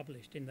data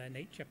published in their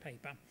Nature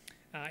paper.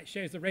 It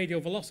shows the radial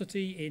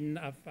velocity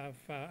of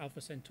Alpha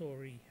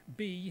Centauri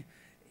b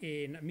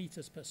in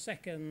meters per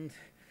second.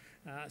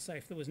 So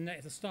if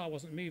the star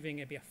wasn't moving,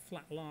 it'd be a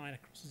flat line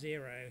across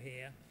 0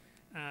 here.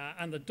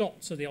 And the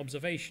dots are the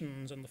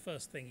observations, and the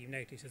first thing you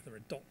notice is there are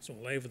dots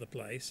all over the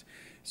place.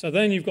 So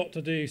then you've got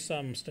to do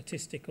some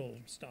statistical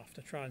stuff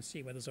to try and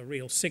see whether there's a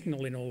real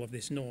signal in all of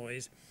this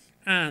noise.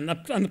 And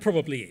there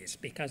probably is,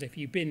 because if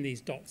you bin these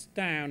dots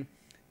down,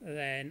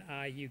 then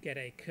you get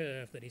a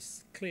curve that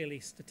is clearly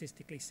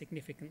statistically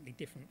significantly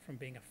different from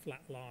being a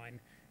flat line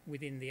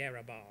within the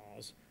error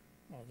bars,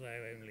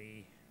 although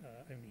only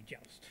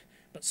just.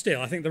 But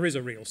still, I think there is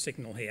a real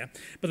signal here.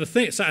 But the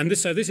thing, so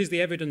this is the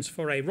evidence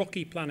for a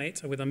rocky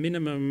planet with a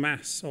minimum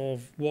mass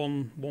of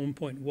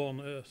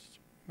 1.1 Earth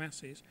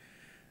masses,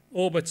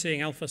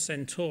 orbiting Alpha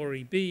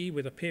Centauri b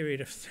with a period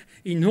of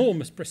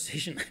enormous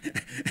precision.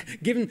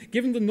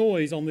 given the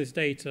noise on this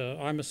data,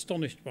 I'm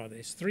astonished by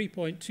this.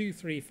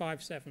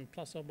 3.2357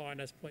 plus or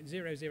minus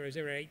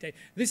 0.00088.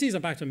 This is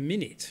about a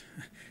minute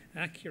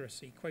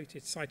accuracy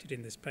cited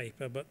in this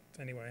paper, but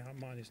anyway,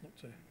 mine is not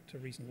to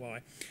reason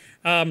why.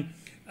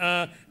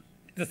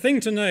 The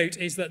thing to note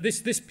is that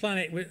this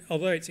planet,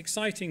 although it's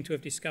exciting to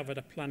have discovered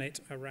a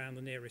planet around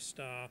the nearest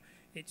star,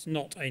 it's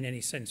not in any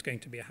sense going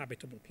to be a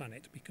habitable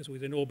planet, because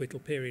with an orbital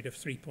period of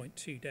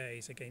 3.2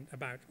 days, again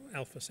about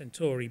Alpha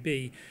Centauri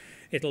b,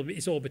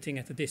 it's orbiting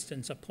at a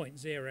distance of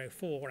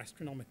 0.04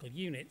 astronomical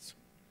units.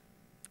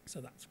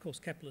 So that's, of course,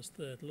 Kepler's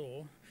third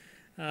law.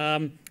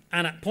 And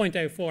at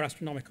 0.04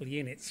 astronomical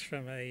units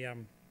from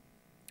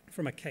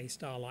a K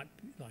star like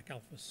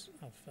Alpha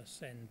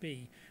Cen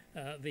b,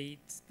 the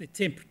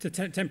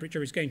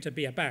temperature is going to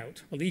be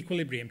about, well, the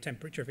equilibrium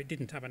temperature, if it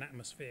didn't have an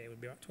atmosphere,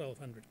 would be about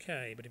 1200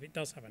 K, but if it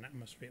does have an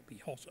atmosphere, it would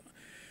be hotter.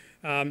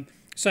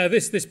 So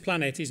this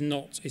planet is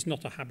not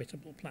a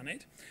habitable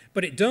planet,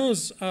 but it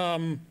does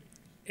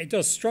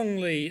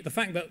strongly, the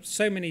fact that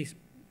so many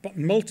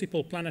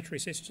multiple planetary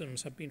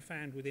systems have been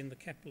found within the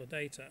Kepler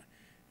data,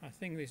 I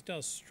think this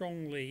does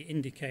strongly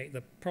indicate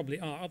that probably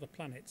are other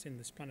planets in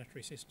this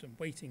planetary system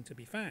waiting to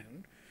be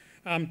found,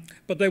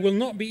 but they will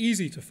not be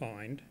easy to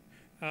find.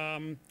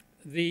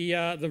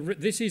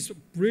 This is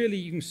really,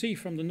 you can see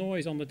from the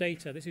noise on the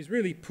data, this is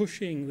really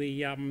pushing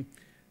the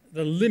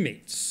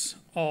limits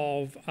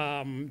of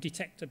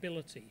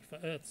detectability for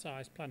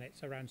Earth-sized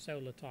planets around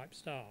solar-type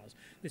stars.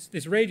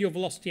 This radial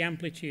velocity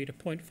amplitude of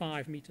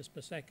 0.5 meters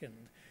per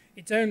second,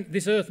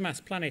 this Earth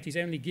mass planet is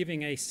only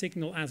giving a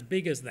signal as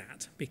big as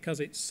that because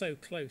it's so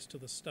close to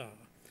the star.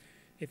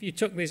 If you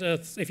took in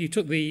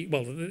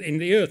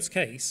the Earth's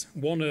case,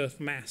 one Earth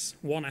mass,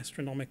 1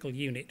 astronomical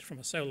unit from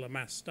a solar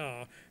mass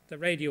star, the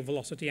radial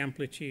velocity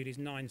amplitude is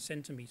 9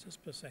 centimeters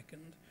per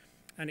second,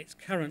 and it's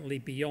currently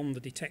beyond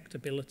the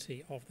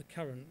detectability of the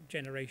current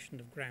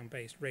generation of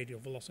ground-based radial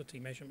velocity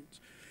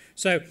measurements.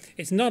 So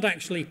it's not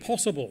actually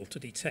possible to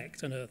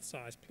detect an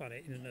Earth-sized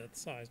planet in an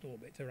Earth-sized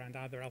orbit around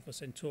either Alpha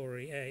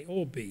Centauri A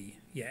or B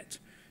yet,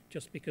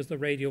 just because the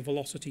radial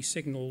velocity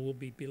signal will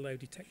be below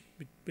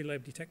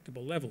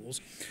detectable levels.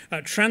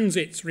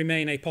 Transits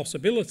remain a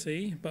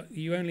possibility, but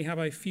you only have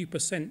a few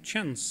 %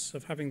 chance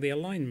of having the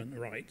alignment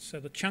right.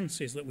 So the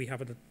chances that we'd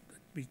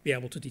be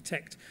able to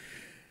detect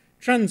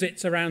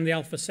transits around the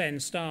Alpha Cen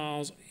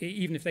stars,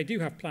 even if they do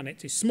have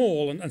planets, is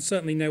small, and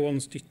certainly no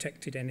one's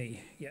detected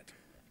any yet.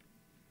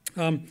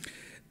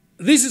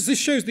 This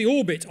shows the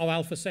orbit of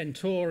Alpha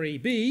Centauri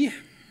b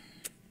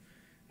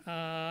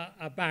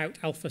about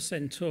Alpha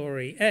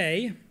Centauri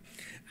A,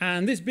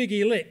 and this big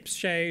ellipse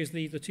shows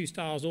the two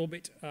stars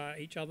orbit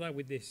each other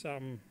with this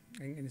in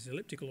this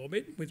elliptical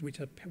orbit,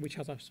 which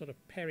has a sort of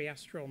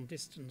periastron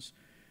distance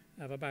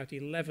of about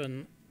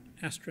 11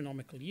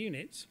 astronomical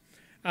units.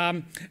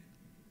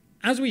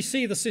 As we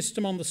see the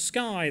system on the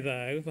sky,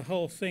 though, the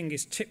whole thing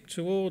is tipped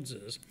towards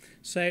us.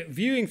 So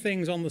viewing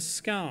things on the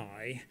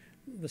sky,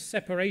 the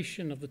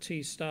separation of the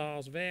two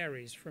stars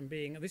varies from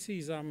being, this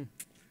is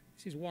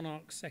 1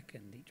 arc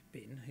second each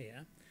bin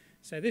here.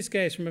 So this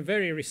goes from a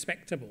very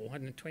respectable, I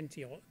don't know,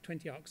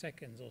 20 arc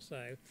seconds or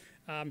so,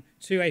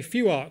 to a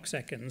few arc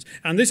seconds.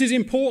 And this is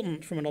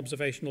important from an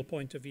observational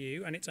point of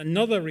view, and it's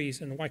another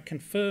reason why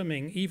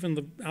confirming even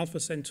the Alpha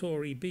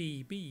Centauri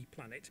b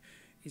planet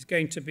is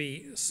going to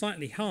be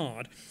slightly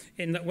hard,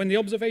 in that when the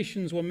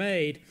observations were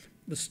made,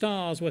 the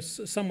stars were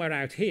somewhere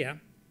out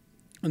here,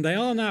 and they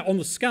are now on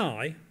the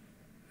sky,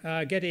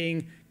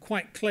 getting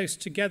quite close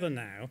together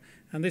now,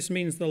 and this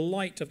means the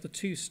light of the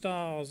two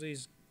stars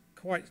is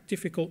quite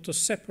difficult to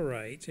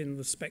separate in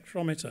the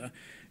spectrometer.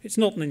 It's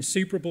not an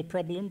insuperable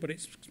problem, but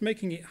it's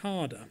making it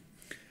harder.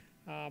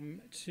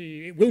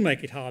 It will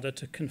make it harder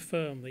to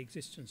confirm the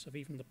existence of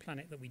even the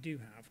planet that we do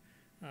have.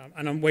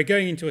 And we're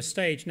going into a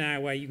stage now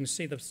where you can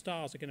see the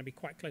stars are going to be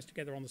quite close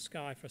together on the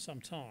sky for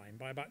some time.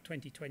 By about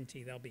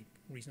 2020, they'll be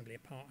reasonably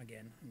apart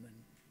again, and then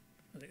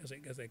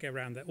as they go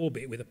around their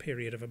orbit with a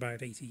period of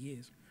about 80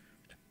 years.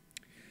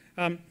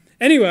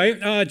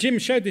 Anyway, Jim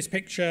showed this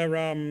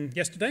picture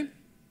yesterday.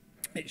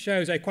 It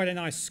shows quite a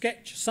nice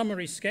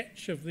summary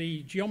sketch of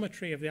the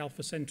geometry of the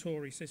Alpha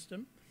Centauri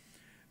system.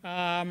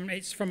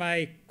 It's from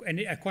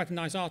quite a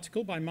nice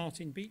article by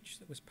Martin Beach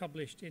that was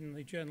published in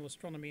the journal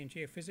Astronomy and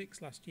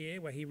Geophysics last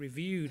year, where he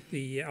reviewed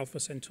the Alpha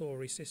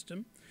Centauri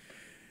system.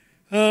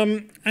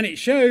 And it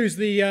shows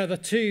the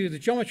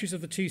geometries of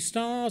the two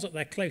stars at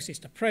their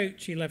closest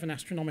approach, 11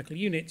 astronomical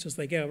units as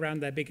they go around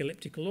their big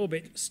elliptical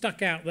orbit.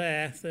 Stuck out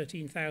there,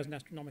 13,000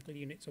 astronomical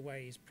units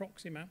away, is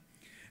Proxima.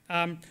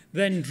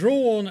 Then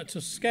drawn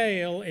to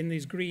scale in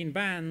these green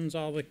bands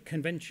are the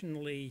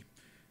conventionally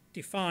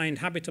defined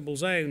habitable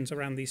zones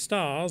around these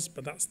stars,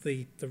 but that's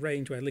the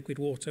range where liquid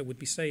water would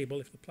be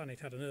stable if the planet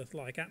had an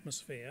Earth-like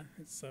atmosphere.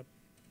 It's a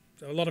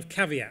lot of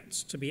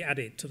caveats to be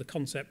added to the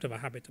concept of a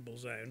habitable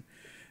zone.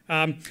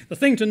 The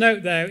thing to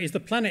note, though, is the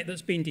planet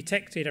that's been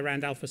detected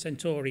around Alpha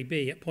Centauri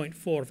b at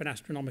 0.4 of an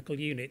astronomical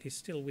unit is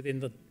still within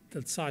the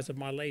size of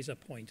my laser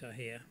pointer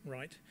here,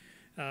 right?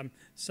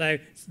 So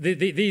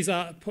these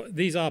are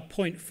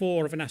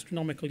 0.4 of an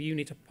astronomical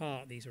unit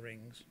apart, these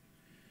rings.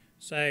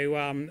 So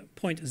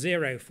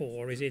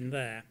 0.04 is in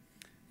there.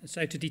 And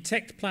so to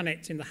detect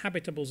planets in the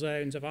habitable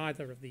zones of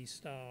either of these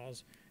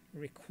stars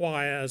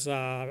requires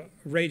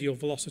radial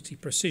velocity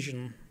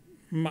precision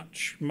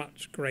much,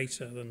 much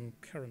greater than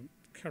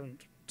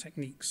current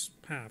techniques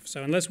have.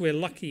 So unless we're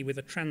lucky with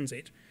a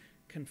transit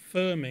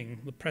confirming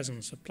the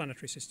presence of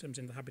planetary systems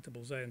in the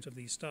habitable zones of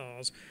these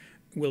stars,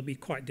 will be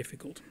quite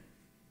difficult.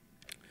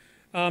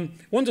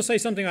 Want to say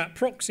something about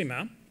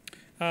Proxima.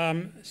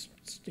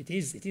 It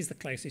is the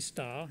closest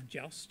star,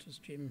 just as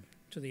Jim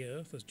to the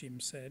Earth, as Jim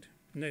said,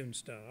 known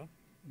star.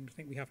 And I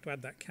think we have to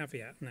add that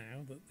caveat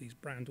now that these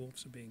brown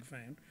dwarfs are being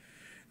found.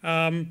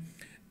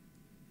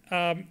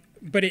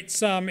 But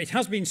it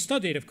has been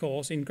studied, of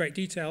course, in great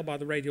detail by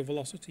the radial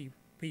velocity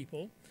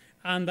people,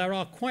 and there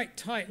are quite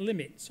tight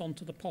limits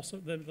onto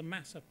the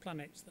mass of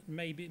planets that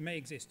may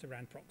exist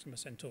around Proxima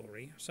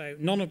Centauri. So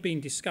none have been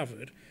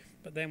discovered,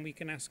 but then we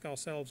can ask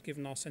ourselves,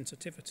 given our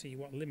sensitivity,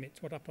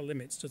 what upper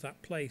limits does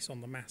that place on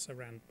the mass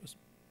around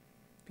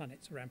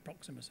planets around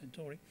Proxima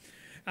Centauri?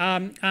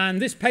 And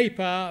this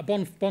paper,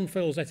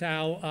 Bonfils et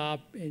al.,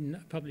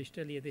 published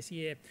earlier this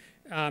year,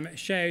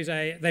 shows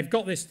they've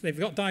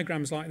got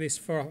diagrams like this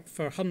for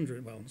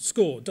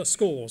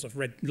scores of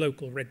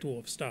local red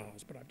dwarf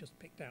stars, but I've just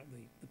picked out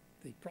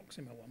the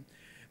Proxima one.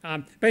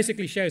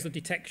 Basically shows the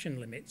detection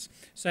limits.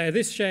 So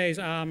this shows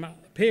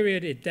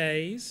period in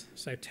days,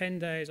 so 10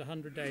 days,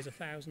 100 days,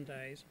 1,000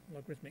 days,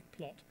 logarithmic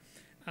plot.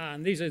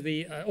 And these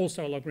are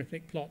also a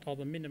logarithmic plot of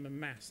the minimum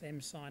mass, m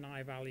sin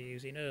I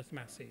values in Earth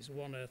masses,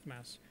 1 Earth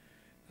mass,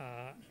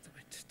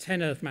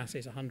 10 Earth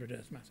masses, 100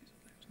 Earth masses,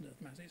 1,000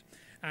 Earth masses.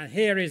 And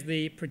here is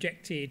the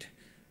projected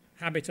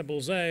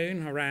habitable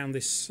zone around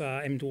this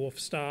M dwarf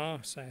star.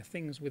 So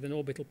things with an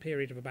orbital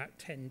period of about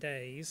 10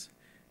 days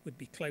would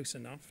be close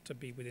enough to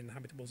be within the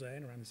habitable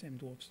zone around this M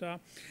dwarf star.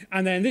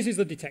 And then this is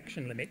the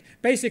detection limit.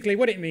 Basically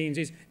what it means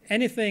is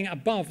anything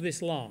above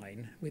this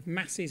line with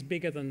masses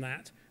bigger than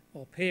that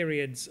or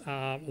periods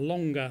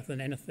longer than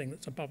anything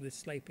that's above this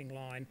sloping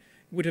line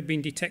would have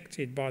been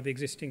detected by the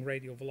existing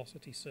radial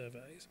velocity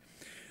surveys.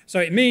 So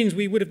it means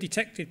we would have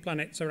detected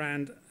planets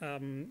around,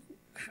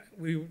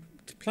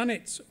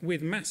 planets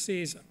with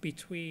masses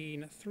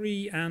between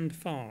 3 and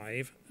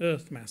 5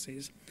 Earth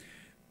masses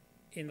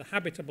in the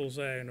habitable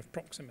zone of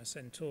Proxima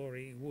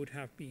Centauri would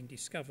have been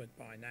discovered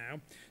by now.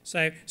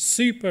 So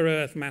super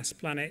Earth mass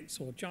planets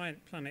or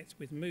giant planets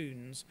with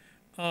moons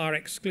are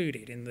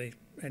excluded in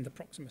the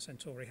Proxima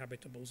Centauri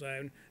habitable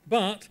zone,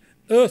 but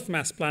Earth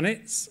mass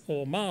planets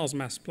or Mars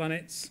mass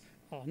planets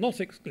are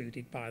not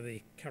excluded by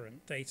the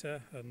current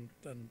data and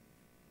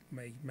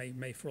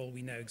may for all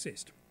we know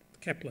exist. The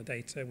Kepler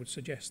data would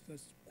suggest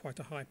there's quite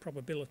a high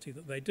probability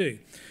that they do,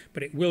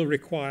 but it will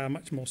require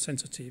much more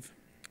sensitive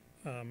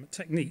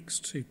techniques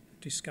to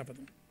discover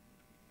them.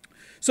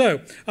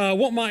 So,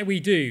 what might we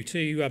do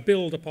to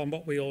build upon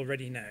what we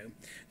already know?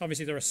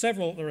 Obviously, there are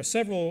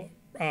several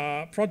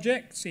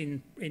projects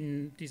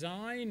in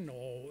design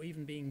or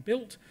even being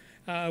built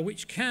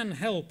which can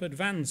help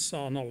advance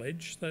our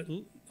knowledge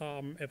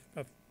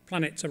of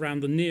planets around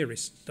the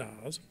nearest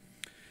stars.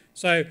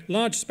 So,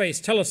 large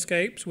space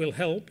telescopes will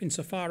help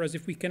insofar as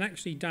if we can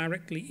actually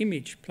directly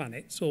image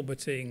planets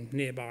orbiting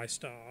nearby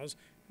stars,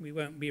 we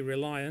won't be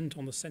reliant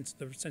on the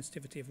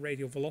sensitivity of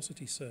radial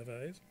velocity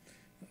surveys.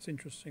 That's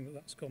interesting that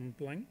that's gone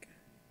blank.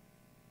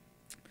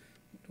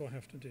 What do I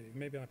have to do?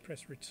 Maybe I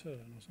press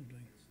return or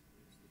something.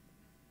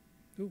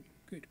 Oh,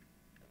 good.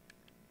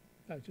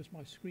 Oh, just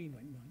my screen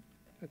went blank.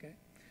 Okay.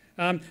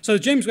 So the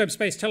James Webb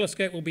Space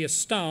Telescope will be a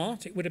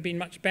start. It would have been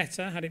much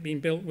better had it been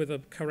built with a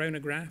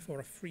coronagraph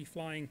or a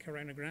free-flying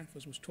coronagraph,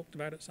 as was talked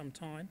about at some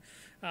time.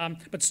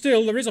 But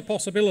still, there is a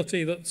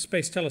possibility that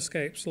space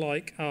telescopes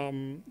like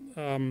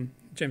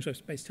James Webb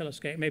Space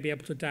Telescope may be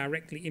able to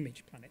directly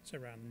image planets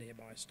around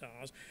nearby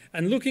stars.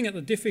 And looking at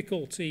the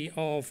difficulty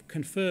of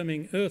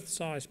confirming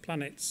Earth-sized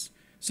planets,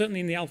 certainly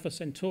in the Alpha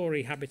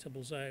Centauri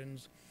habitable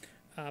zones,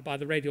 by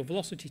the radial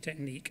velocity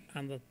technique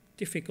and the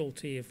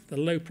difficulty of the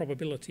low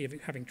probability of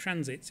having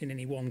transits in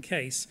any one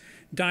case,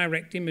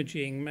 direct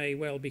imaging may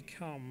well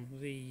become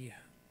the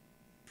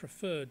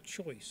preferred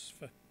choice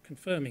for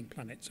confirming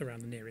planets around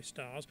the nearest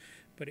stars,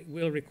 but it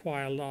will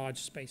require large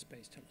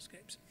space-based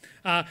telescopes.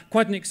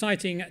 Quite an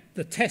exciting,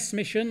 the TESS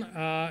mission,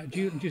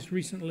 just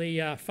recently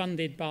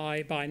funded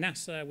by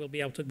NASA,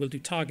 will do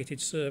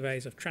targeted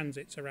surveys of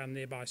transits around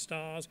nearby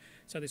stars.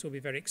 So this will be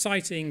very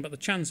exciting, but the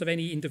chance of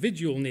any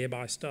individual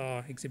nearby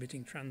star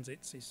exhibiting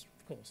transits is,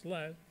 of course,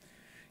 low.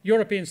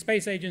 European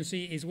Space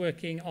Agency is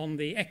working on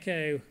the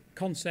ECHO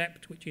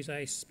concept, which is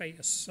a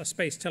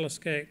space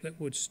telescope that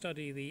would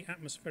study the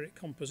atmospheric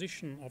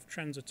composition of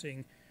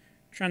transiting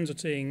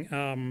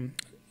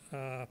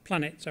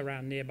planets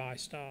around nearby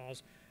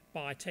stars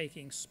by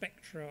taking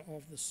spectra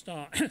of the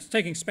star,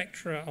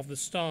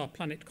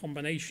 star-planet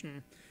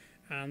combination,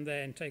 and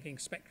then taking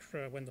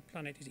spectra when the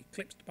planet is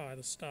eclipsed by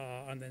the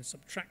star, and then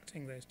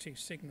subtracting those two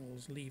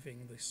signals,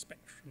 leaving the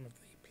spectrum of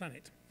the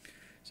planet.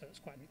 So it's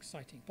quite an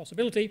exciting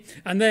possibility.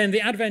 And then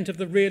the advent of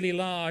the really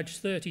large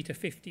 30 to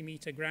 50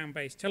 meter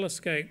ground-based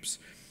telescopes,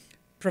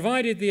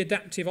 provided the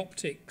adaptive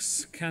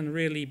optics can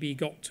really be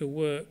got to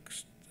work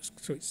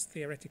to its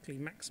theoretically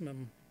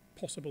maximum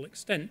possible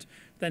extent,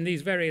 then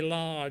these very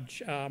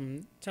large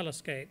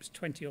telescopes,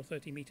 20 or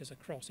 30 meters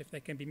across, if they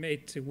can be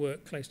made to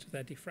work close to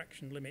their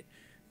diffraction limit,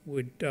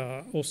 would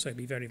also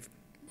be very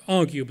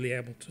arguably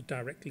able to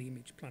directly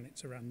image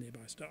planets around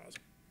nearby stars.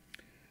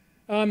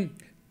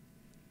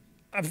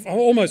 I've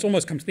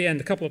almost come to the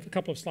end, a couple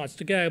of slides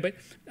to go, but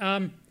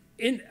I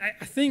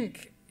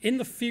think in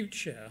the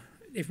future,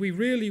 if we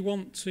really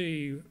want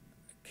to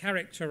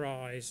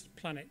characterize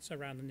planets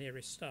around the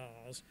nearest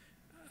stars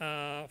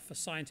for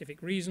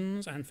scientific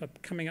reasons and for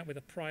coming up with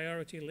a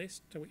priority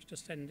list to which to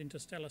send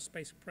interstellar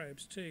space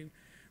probes to,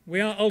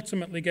 we are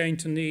ultimately going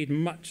to need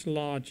much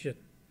larger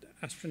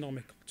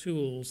astronomical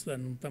tools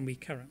than we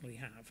currently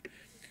have.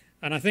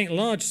 And I think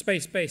large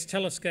space-based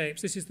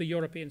telescopes, this is the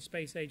European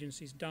Space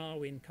Agency's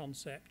Darwin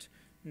concept,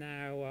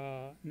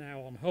 now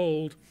on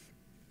hold.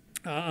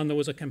 And there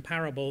was a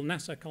comparable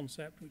NASA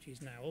concept, which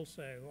is now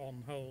also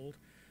on hold,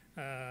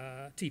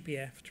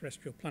 TPF,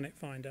 Terrestrial Planet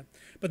Finder.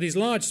 But these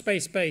large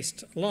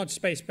space-based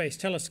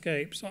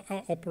telescopes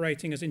are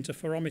operating as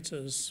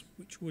interferometers,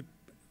 which would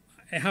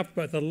have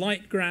both the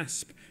light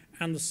grasp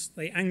and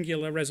the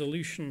angular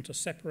resolution to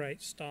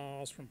separate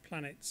stars from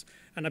planets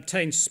and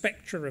obtain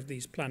spectra of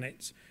these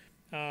planets.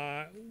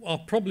 Are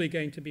probably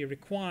going to be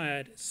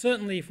required,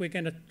 certainly if we're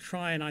going to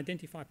try and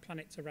identify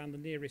planets around the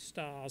nearest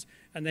stars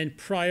and then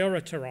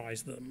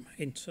prioritize them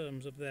in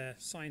terms of their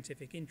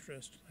scientific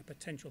interest, their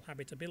potential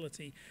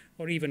habitability,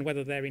 or even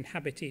whether they're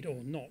inhabited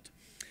or not.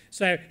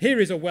 So here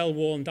is a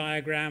well-worn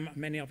diagram.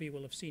 Many of you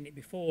will have seen it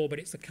before, but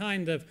it's the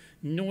kind of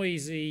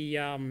noisy,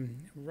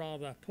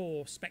 rather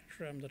poor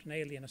spectrum that an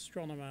alien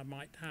astronomer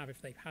might have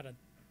if they've had a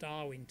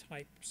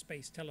Darwin-type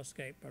space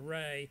telescope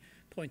array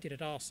pointed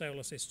at our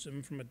solar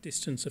system from a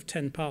distance of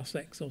 10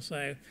 parsecs or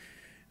so.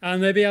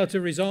 And they'd be able to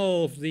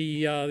resolve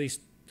the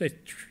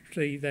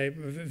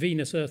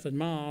Venus, Earth, and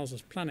Mars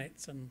as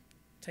planets, and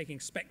taking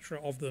spectra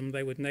of them,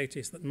 they would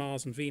notice that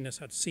Mars and Venus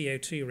had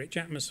CO2-rich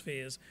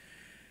atmospheres.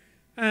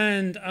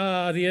 And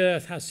the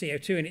Earth has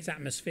CO2 in its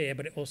atmosphere,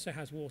 but it also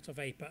has water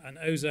vapor and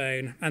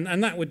ozone.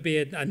 And that would be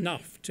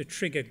enough to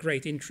trigger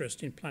great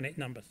interest in planet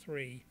number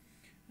 3.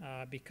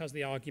 Because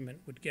the argument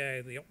would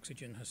go, the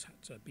oxygen has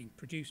had to be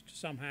produced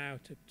somehow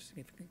to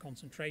significant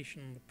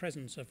concentration. The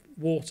presence of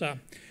water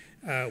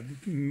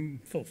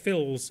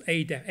fulfills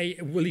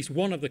at least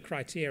one of the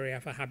criteria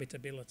for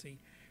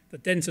habitability. The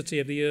density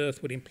of the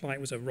Earth would imply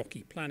it was a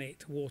rocky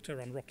planet. Water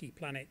on rocky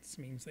planets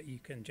means that you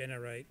can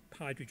generate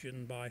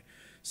hydrogen by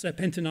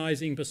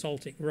serpentinizing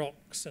basaltic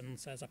rocks, and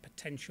there's a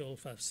potential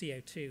for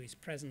CO2 is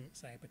present,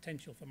 say a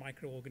potential for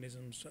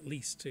microorganisms at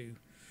least to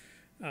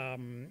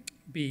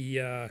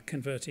be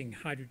converting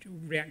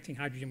reacting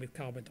hydrogen with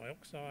carbon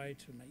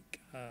dioxide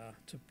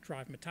to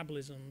drive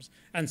metabolisms,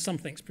 and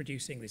something's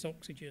producing this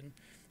oxygen.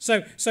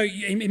 So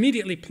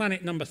immediately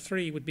planet number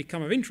 3 would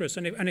become of interest,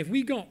 and if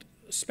we got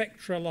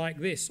spectra like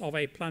this of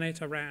a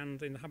planet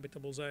around in the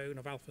habitable zone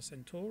of Alpha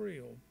Centauri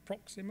or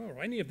Proxima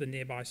or any of the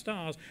nearby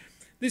stars,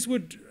 this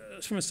would,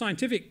 from a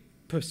scientific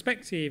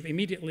perspective,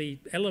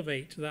 immediately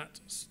elevate that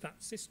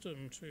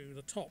system to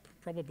the top,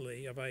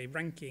 probably, of a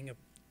ranking of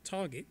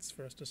targets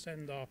for us to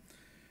send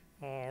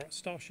our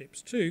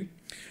starships to.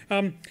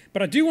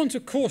 But I do want to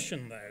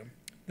caution, though,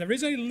 there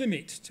is a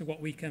limit to what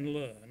we can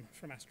learn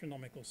from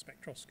astronomical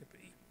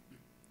spectroscopy.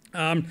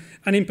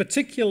 And in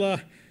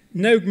particular,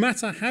 no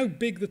matter how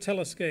big the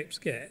telescopes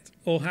get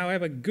or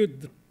however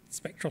good the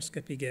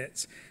spectroscopy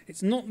gets,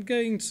 it's not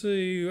going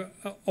to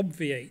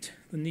obviate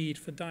the need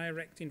for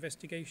direct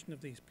investigation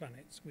of these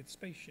planets with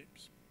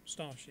spaceships,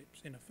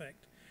 starships, in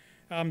effect.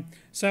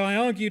 So I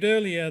argued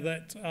earlier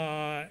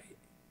that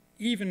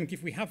even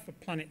if we have a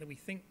planet that we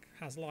think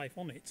has life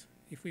on it,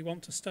 if we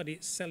want to study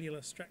its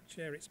cellular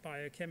structure, its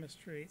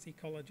biochemistry, its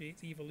ecology,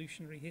 its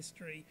evolutionary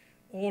history,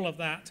 all of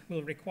that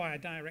will require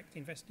direct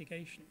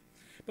investigation.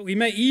 But we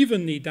may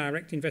even need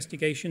direct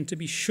investigation to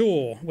be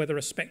sure whether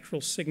a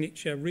spectral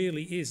signature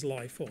really is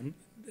life or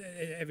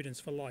evidence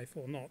for life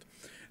or not.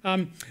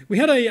 We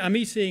had a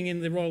meeting in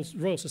the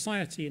Royal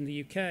Society in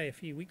the UK a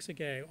few weeks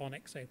ago on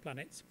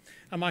exoplanets,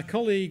 and my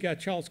colleague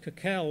Charles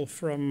Cockell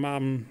from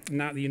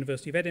now at the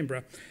University of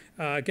Edinburgh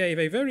gave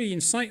a very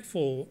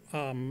insightful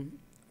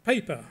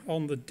paper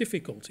on the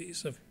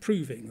difficulties of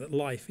proving that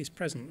life is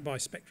present by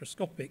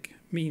spectroscopic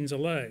means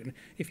alone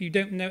if you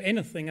don't know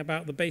anything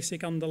about the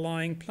basic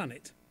underlying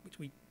planet, which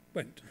we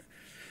won't.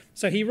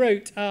 So he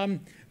wrote,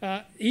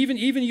 even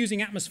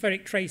using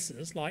atmospheric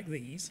tracers like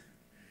these,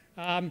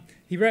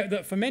 He wrote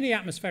that for many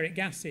atmospheric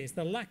gases,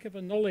 the lack of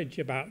a knowledge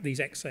about these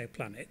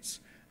exoplanets,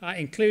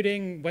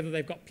 including whether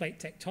they've got plate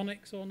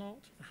tectonics or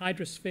not,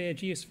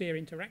 hydrosphere-geosphere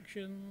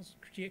interactions,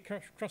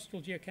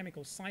 crustal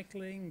geochemical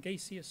cycling,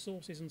 gaseous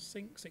sources and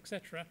sinks,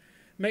 etc.,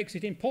 makes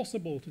it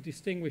impossible to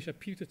distinguish a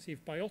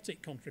putative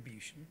biotic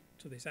contribution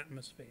to this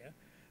atmosphere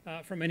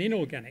from an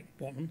inorganic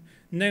one,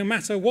 no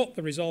matter what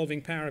the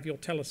resolving power of your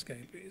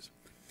telescope is.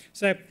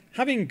 So,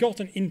 having got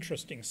an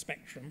interesting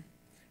spectrum,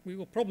 we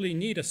will probably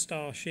need a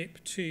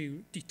starship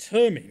to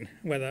determine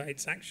whether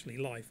it's actually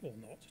life or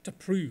not, to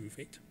prove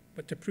it,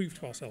 but to prove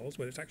to ourselves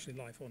whether it's actually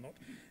life or not.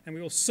 And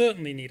we will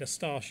certainly need a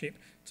starship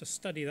to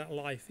study that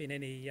life in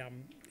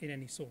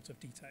any sort of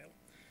detail.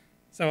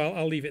 So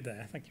I'll leave it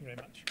there. Thank you very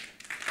much.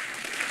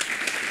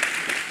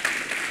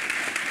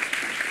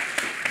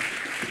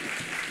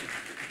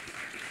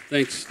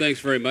 Thanks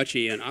very much,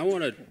 Ian. I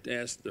want to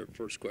ask the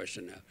first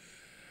question now.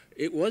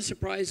 It was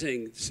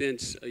surprising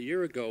since a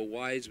year ago,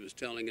 WISE was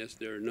telling us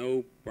there are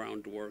no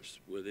brown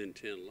dwarfs within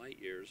 10 light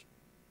years.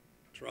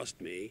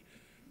 Trust me,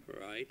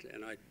 right?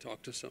 And I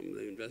talked to some of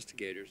the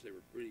investigators. They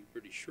were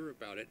pretty sure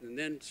about it. And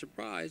then,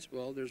 surprise,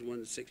 well, there's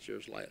one 6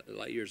 years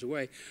light years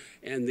away.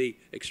 And the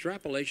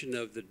extrapolation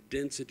of the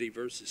density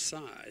versus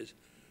size,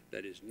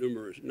 that is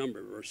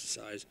number versus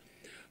size,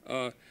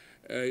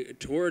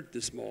 toward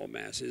the small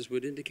masses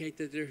would indicate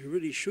that there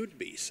really should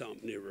be some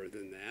nearer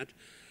than that.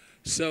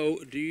 So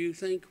do you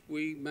think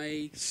we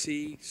may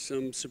see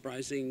some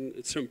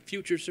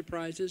future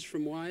surprises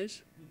from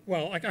WISE?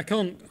 Well,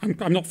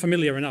 I'm not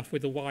familiar enough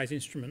with the WISE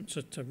instrument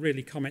to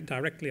really comment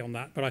directly on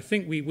that, but I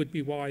think we would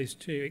be wise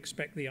to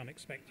expect the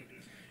unexpected.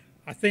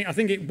 I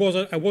think it was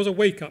a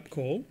wake-up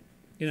call,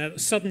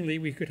 that suddenly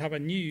we could have a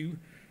new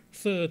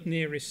third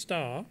nearest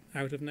star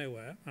out of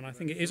nowhere, and I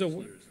think it is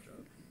a...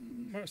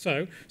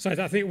 So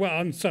I think,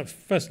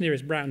 first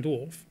nearest brown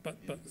dwarf, but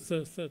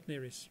third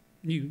nearest...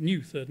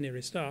 New third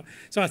nearest star.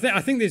 So I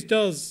think this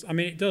does,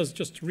 it does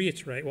just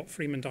reiterate what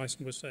Freeman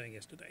Dyson was saying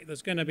yesterday.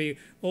 There's going to be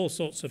all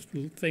sorts of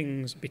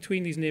things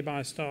between these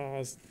nearby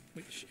stars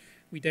which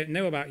we don't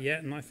know about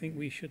yet, and I think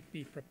we should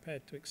be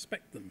prepared to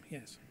expect them,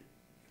 yes.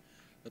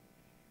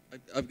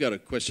 I've got a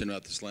question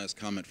about this last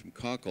comment from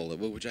Cockle,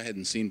 which I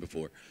hadn't seen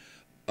before.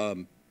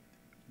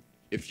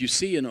 If you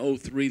see an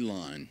O3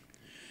 line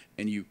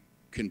and you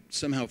can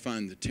somehow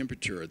find the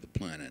temperature of the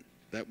planet,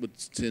 that would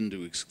tend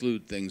to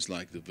exclude things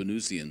like the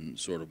Venusian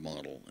sort of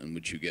model in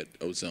which you get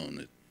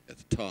ozone at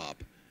the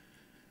top,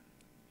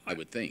 I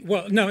would think.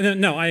 Well,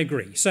 no, I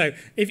agree. So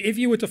if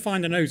you were to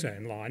find an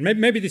ozone line,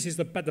 maybe this is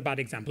the bad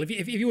example.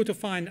 If you were to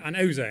find an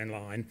ozone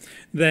line,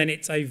 then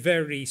it's a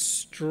very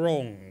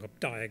strong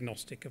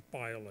diagnostic of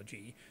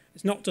biology.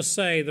 It's not to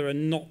say there are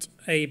not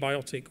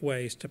abiotic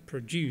ways to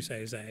produce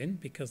ozone,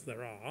 because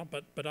there are,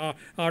 but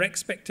our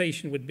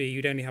expectation would be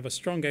you'd only have a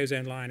strong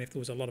ozone line if there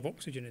was a lot of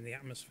oxygen in the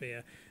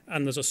atmosphere,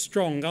 and there's a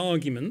strong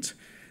argument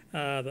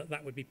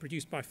that would be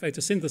produced by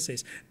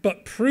photosynthesis.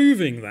 But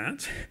proving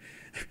that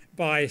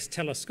by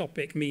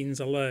telescopic means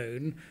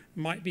alone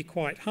might be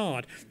quite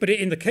hard. But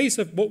in the case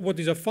of what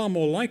is a far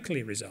more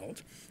likely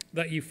result,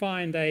 that you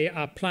find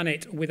a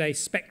planet with a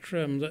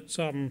spectrum that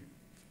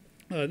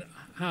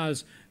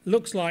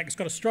looks like it's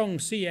got a strong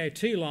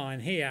CO2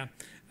 line here,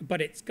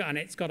 but it's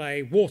got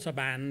a water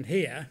band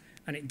here,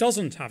 and it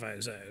doesn't have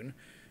ozone,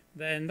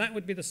 then that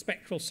would be the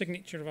spectral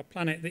signature of a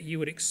planet that you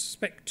would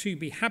expect to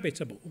be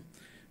habitable,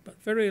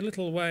 but very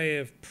little way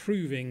of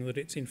proving that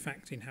it's in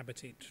fact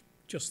inhabited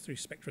just through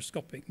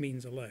spectroscopic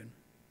means alone.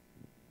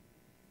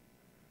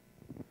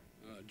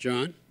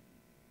 John?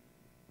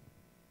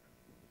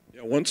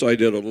 Yeah, once I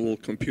did a little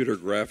computer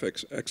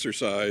graphics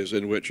exercise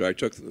in which I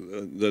took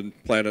the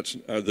planets,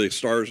 the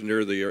stars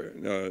near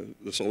the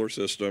solar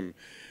system,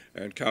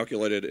 and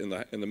calculated in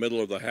the middle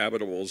of the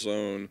habitable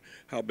zone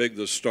how big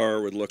the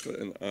star would look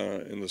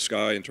in the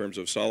sky in terms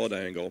of solid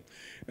angle,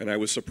 and I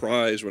was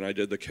surprised when I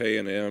did the K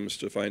and M's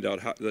to find out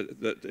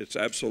that it's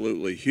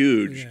absolutely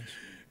huge. Yes.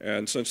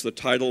 And since the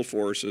tidal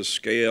forces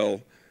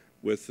scale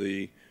with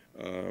the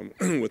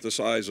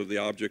size of the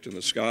object in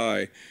the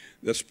sky,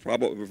 this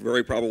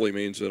very probably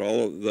means that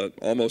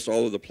almost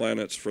all of the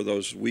planets for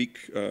those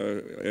weak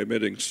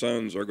emitting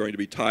suns are going to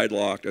be tide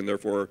locked and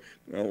therefore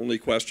only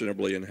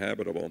questionably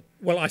inhabitable.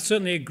 Well, I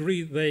certainly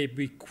agree they'd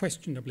be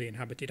questionably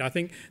inhabited. I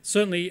think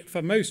certainly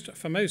for most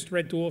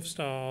red dwarf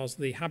stars,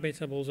 the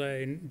habitable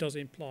zone does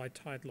imply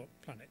tide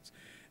locked planets.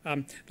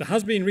 There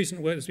has been recent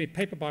work, there's been a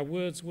paper by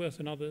Wordsworth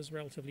and others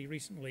relatively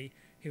recently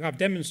who have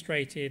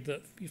demonstrated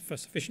that for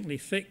sufficiently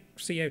thick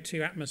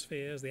CO2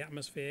 atmospheres, the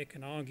atmosphere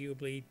can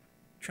arguably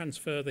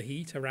transfer the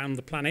heat around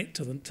the planet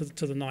to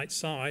the night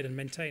side and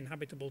maintain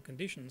habitable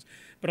conditions.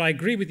 But I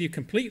agree with you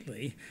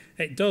completely.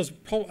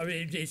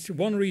 It's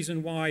one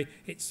reason why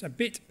it's a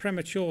bit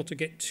premature to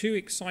get too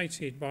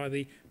excited by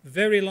the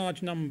very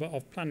large number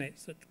of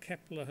planets that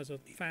Kepler has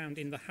found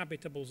in the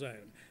habitable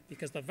zone,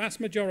 because the vast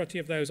majority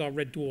of those are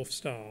red dwarf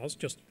stars,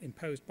 just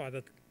imposed by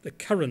the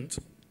current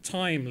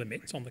time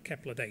limits on the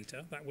Kepler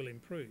data. That will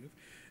improve.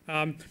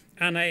 And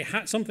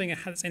something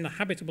that's in a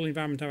habitable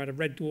environment around a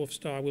red dwarf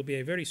star will be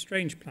a very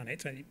strange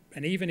planet.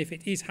 And even if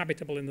it is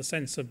habitable in the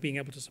sense of being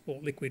able to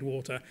support liquid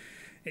water,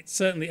 it's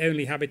certainly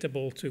only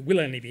will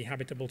only be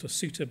habitable to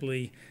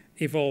suitably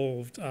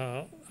evolved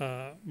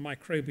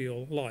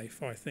microbial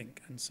life, I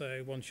think. And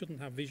so one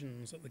shouldn't have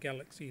visions that the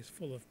galaxy is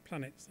full of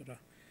planets that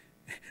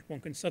one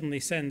can suddenly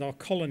send our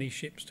colony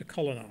ships to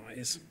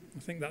colonize. I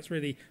think that's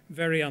really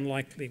very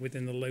unlikely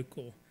within the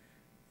local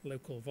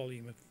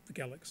volume of the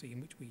galaxy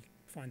in which we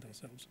find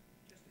ourselves.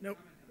 Nope.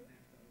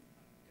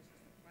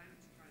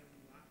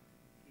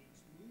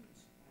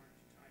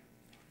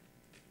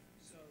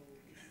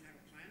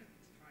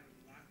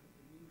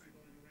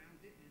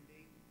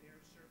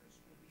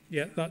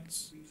 Yeah,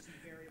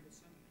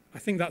 I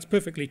think that's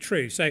perfectly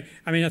true. So,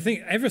 I mean, I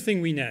think everything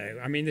we know,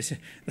 I mean,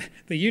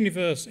 the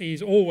universe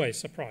is always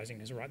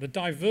surprising us, right? The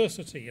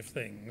diversity of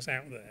things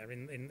out there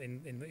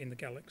in the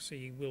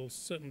galaxy will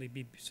certainly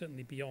be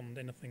beyond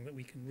anything that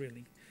we can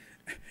really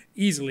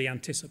easily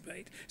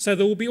anticipate. So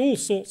there will be all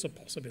sorts of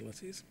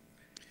possibilities.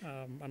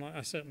 And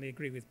I certainly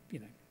agree with,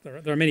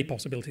 there are many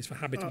possibilities for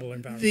habitable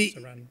environments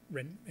around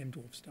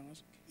M-dwarf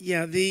stars.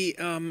 Yeah,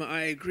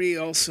 I agree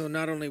also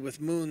not only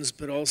with moons,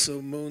 but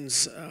also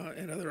moons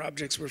and other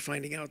objects. We're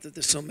finding out that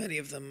there's so many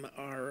of them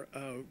are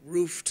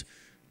roofed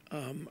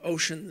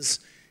oceans,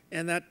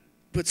 and that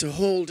puts a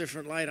whole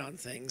different light on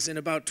things in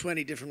about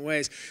 20 different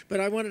ways.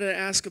 But I wanted to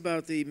ask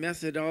about the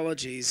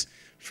methodologies.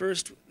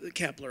 First,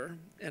 Kepler,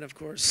 and of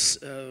course,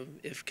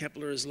 if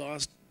Kepler is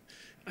lost,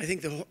 I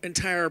think the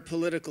entire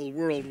political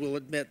world will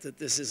admit that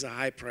this is a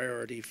high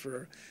priority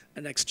for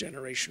a next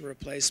generation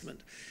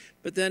replacement.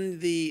 But then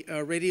the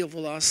radial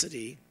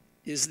velocity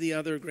is the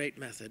other great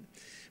method.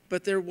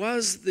 But there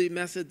was the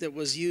method that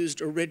was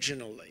used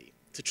originally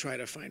to try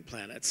to find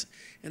planets,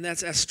 and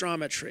that's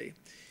astrometry.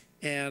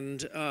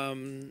 And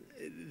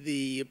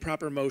the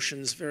proper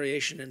motions,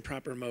 variation in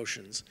proper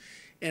motions.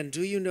 And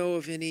do you know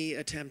of any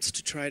attempts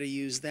to try to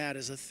use that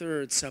as a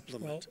third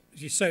supplement?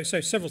 Well, so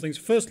several things.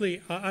 Firstly,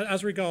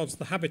 as regards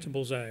the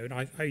habitable zone,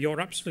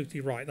 you're absolutely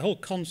right. The whole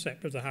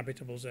concept of the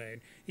habitable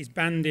zone is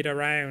bandied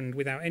around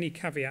without any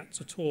caveats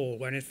at all,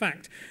 when in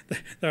fact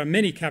there are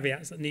many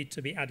caveats that need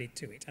to be added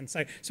to it. And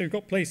so we've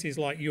got places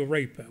like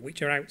Europa,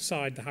 which are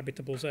outside the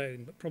habitable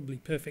zone, but probably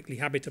perfectly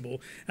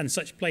habitable, and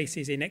such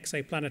places in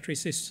exoplanetary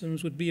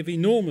systems would be of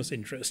enormous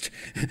interest,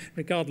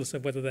 regardless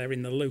of whether they're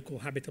in the local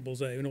habitable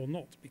zone or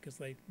not, because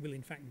they will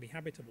in fact be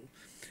habitable.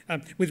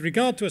 With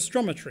regard to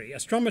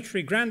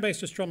astrometry,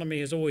 ground-based astronomy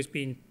has always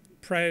been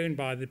prone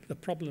by the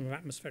problem of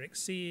atmospheric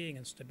seeing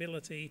and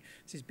stability.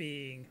 This is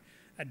being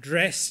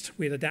addressed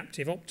with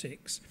adaptive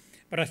optics.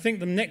 But I think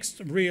the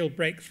next real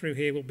breakthrough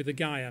here will be the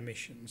Gaia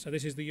mission. So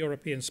this is the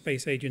European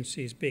Space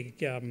Agency's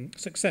big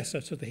successor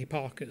to the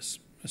Hipparcos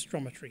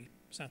astrometry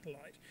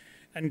satellite.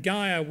 And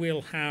Gaia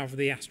will have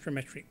the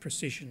astrometric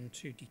precision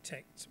to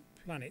detect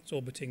planets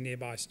orbiting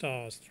nearby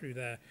stars through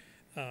their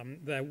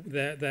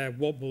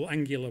wobble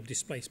angular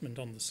displacement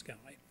on the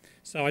sky.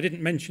 So I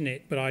didn't mention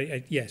it,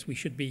 but yes, we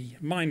should be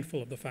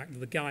mindful of the fact that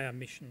the Gaia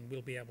mission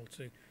will be able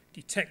to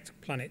detect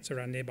planets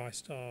around nearby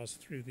stars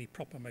through the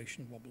proper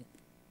motion wobble.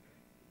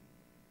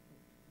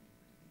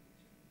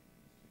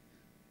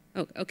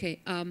 Oh,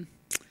 okay.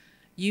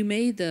 You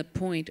made the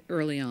point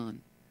early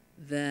on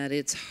that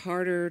it's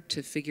harder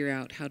to figure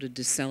out how to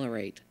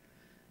decelerate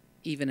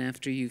even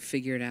after you've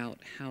figured out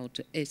how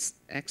to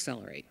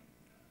accelerate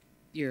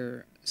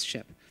your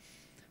ship.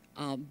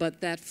 But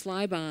that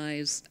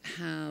flybys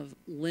have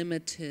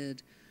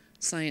limited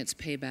science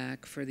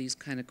payback for these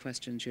kind of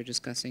questions you're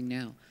discussing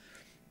now.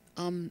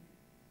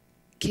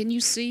 Can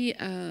you see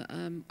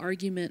an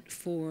argument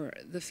for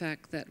the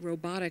fact that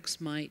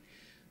robotics might,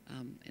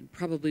 and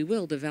probably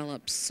will,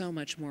 develop so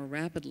much more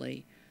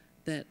rapidly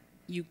that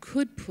you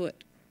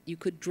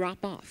could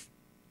drop off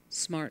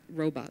smart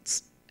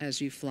robots as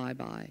you fly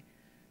by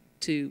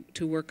to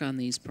work on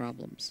these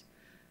problems?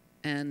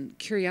 And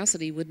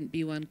Curiosity wouldn't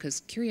be one, because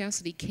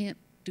Curiosity can't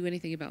do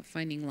anything about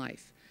finding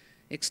life,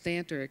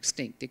 extant or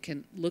extinct. It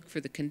can look for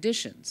the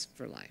conditions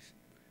for life.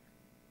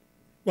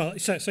 Well,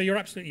 so you're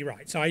absolutely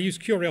right. So I use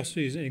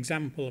Curiosity as an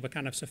example of a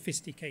kind of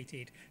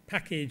sophisticated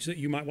package that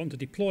you might want to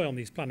deploy on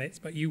these planets,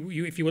 but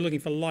if you were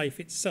looking for life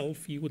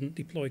itself, you wouldn't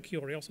deploy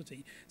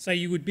Curiosity. So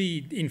you would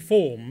be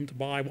informed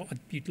by what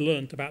you'd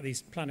learnt about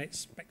these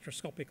planets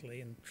spectroscopically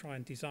and try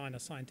and design a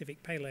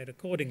scientific payload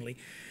accordingly.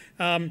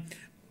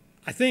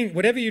 I think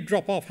whatever you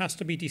drop off has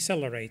to be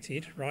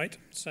decelerated, right?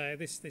 So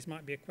this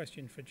might be a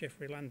question for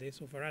Jeffrey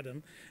Landis or for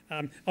Adam.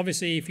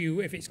 Obviously, if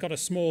it's got a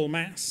small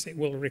mass, it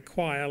will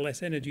require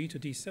less energy to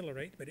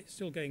decelerate, but it's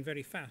still going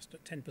very fast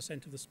at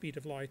 10% of the speed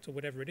of light or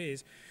whatever it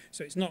is.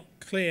 So it's not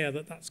clear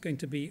that that's going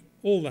to be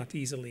all that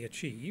easily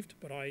achieved.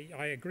 But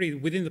I agree,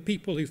 within the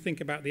people who think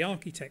about the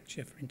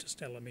architecture for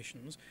interstellar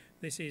missions,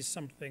 this is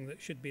something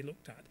that should be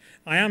looked at.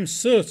 I am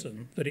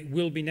certain that it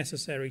will be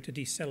necessary to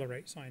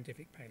decelerate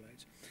scientific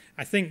payloads.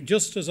 I think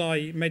just as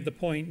I made the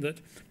point that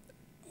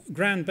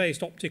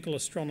ground-based optical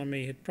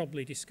astronomy had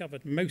probably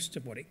discovered most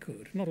of what it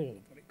could, not all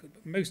of what it could,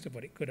 but most of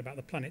what it could about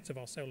the planets of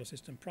our solar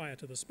system prior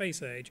to the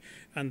space age,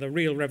 and the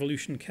real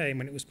revolution came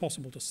when it was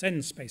possible to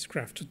send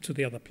spacecraft to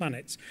the other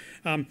planets.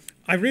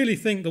 I really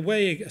think the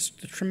way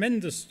the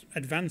tremendous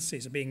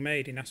advances are being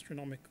made in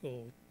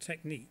astronomical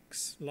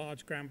techniques,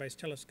 large ground-based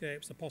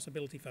telescopes, the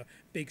possibility for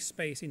big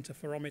space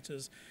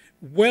interferometers,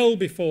 well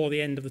before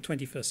the end of the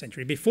 21st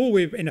century, before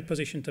we're in a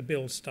position to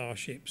build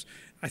starships,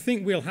 I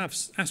think we'll have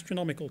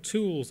astronomical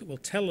tools that will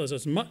tell us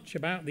as much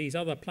about these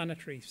other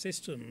planetary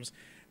systems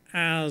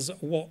as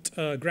what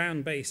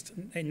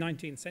ground-based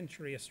 19th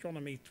century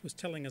astronomy was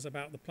telling us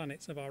about the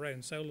planets of our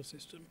own solar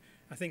system.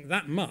 I think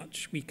that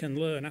much we can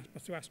learn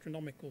through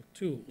astronomical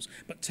tools.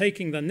 But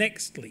taking the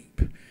next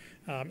leap,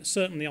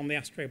 certainly on the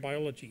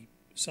astrobiology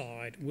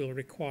side, will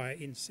require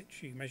in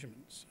situ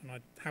measurements.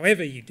 And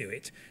however you do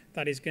it,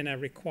 that is going to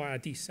require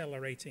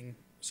decelerating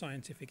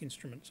scientific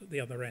instruments at the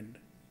other end.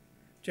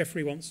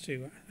 Jeffrey wants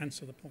to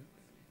answer the point.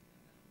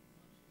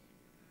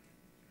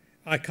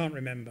 I can't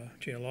remember,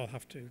 Jill.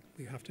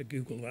 We have to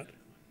Google that.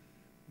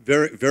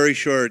 Very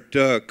short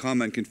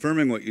comment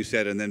confirming what you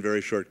said, and then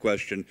very short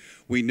question.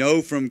 We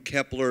know from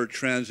Kepler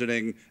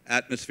transiting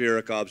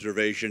atmospheric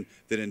observation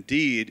that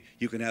indeed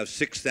you can have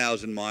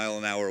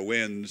 6,000-mile-an-hour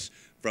winds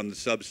from the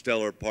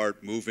substellar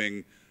part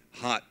moving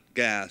hot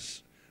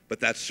gas, but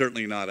that's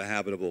certainly not a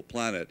habitable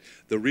planet.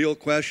 The real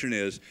question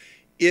is,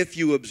 if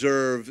you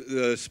observe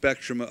the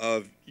spectrum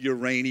of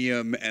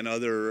uranium and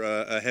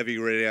other heavy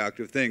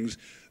radioactive things,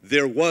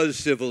 there was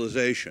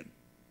civilization,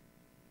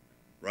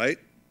 right?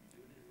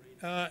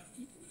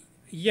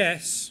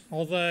 Yes,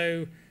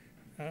 although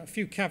a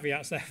few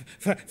caveats there.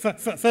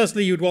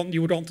 Firstly, you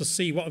would want to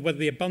see whether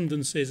the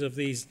abundances of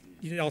these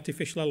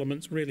artificial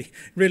elements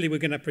really were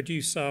going to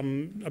produce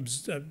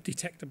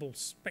detectable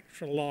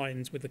spectral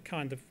lines with the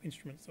kind of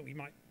instruments that we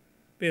might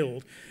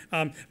build.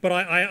 But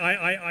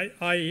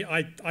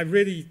I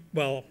really,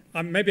 well,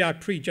 maybe I'm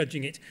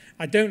prejudging it.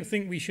 I don't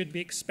think we should be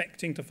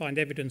expecting to find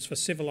evidence for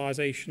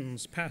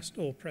civilizations past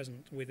or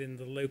present within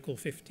the local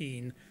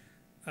 15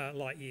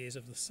 light years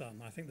of the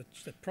sun. I think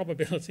the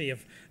probability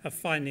of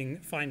finding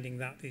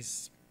that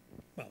is,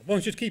 well,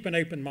 one should keep an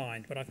open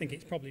mind, but I think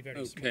it's probably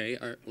very small. Okay,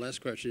 our last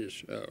question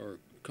is, or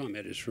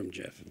comment is from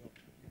Jeff.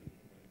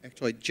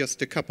 Actually,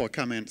 just a couple of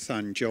comments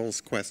on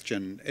Jill's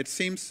question. It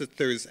seems that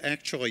there's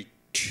actually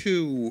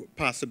two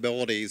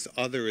possibilities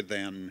other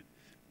than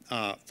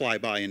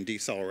flyby and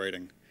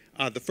decelerating.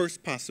 The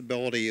first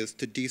possibility is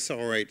to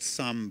decelerate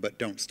some but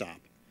don't stop,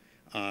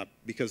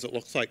 because it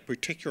looks like,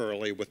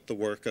 particularly with the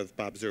work of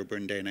Bob Zuber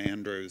and Dana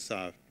Andrews,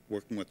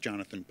 working with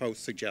Jonathan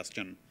Post's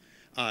suggestion,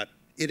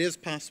 it is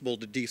possible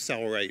to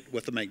decelerate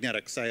with a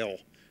magnetic sail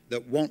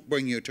that won't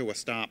bring you to a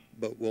stop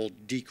but will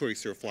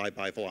decrease your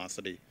flyby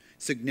velocity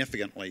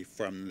significantly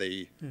from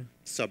the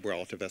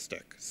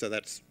sub-relativistic. So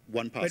that's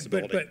one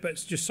possibility. But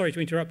just sorry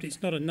to interrupt,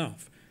 it's not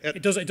enough.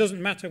 It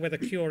doesn't matter whether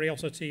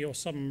Curiosity or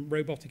some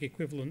robotic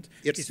equivalent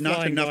it's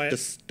not enough to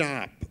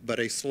stop, but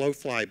a slow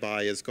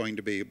flyby is going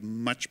to be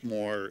much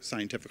more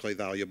scientifically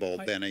valuable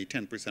than a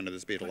 10% of the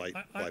speed of light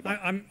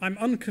flyby. I'm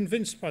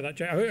unconvinced by that,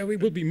 Jay. It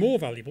will be more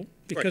valuable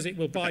because it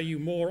will buy you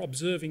more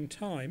observing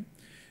time,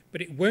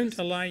 but it won't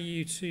allow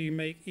you to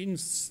make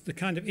the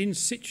kind of in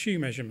situ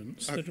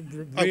measurements that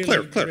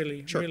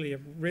really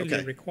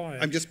are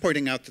required. I'm just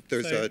pointing out that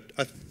there's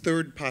a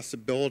third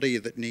possibility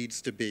that needs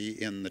to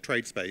be in the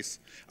trade space.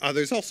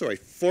 There's also a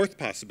fourth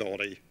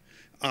possibility,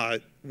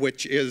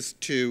 which is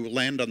to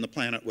land on the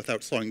planet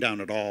without slowing down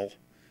at all.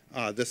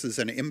 This is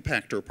an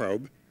impactor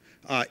probe.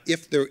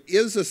 If there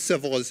is a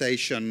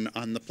civilization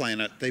on the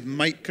planet, they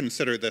might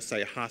consider this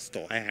a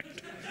hostile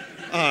act.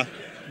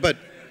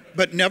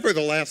 But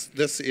nevertheless,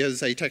 this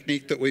is a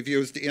technique that we've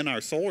used in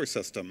our solar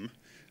system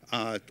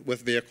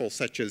with vehicles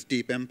such as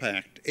Deep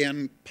Impact,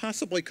 and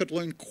possibly could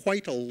learn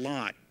quite a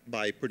lot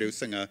by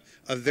producing a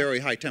very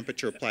high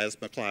temperature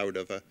plasma cloud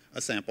of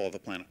a sample of a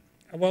planet.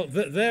 Well,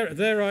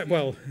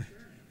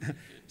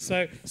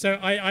 so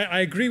I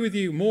agree with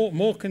you.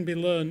 More can be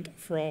learned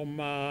from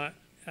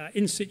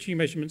in situ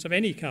measurements of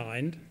any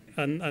kind,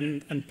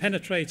 and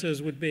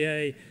penetrators would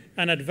be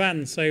an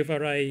advance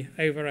over a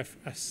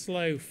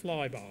slow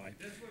flyby.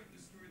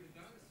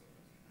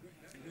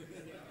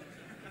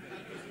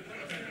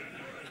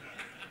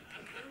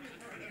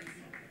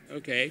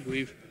 Okay,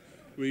 we've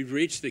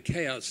reached the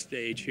chaos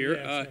stage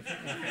here.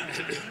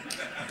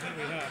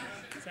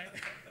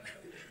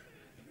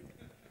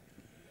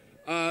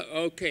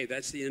 Okay,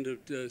 that's the end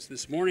of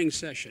this morning's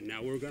session.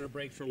 Now we're going to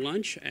break for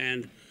lunch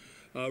and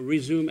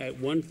resume at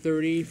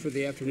 1:30 for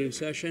the afternoon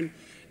session.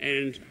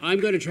 And I'm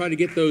going to try to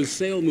get those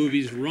sail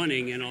movies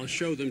running, and I'll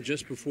show them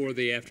just before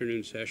the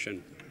afternoon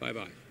session.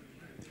 Bye-bye.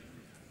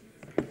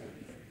 Yeah.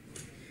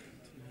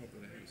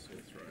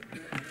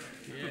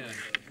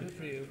 Good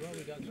for you. Well,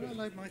 we got. Did I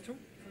like my talk?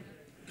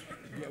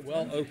 Yeah,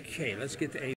 well, okay. Let's get to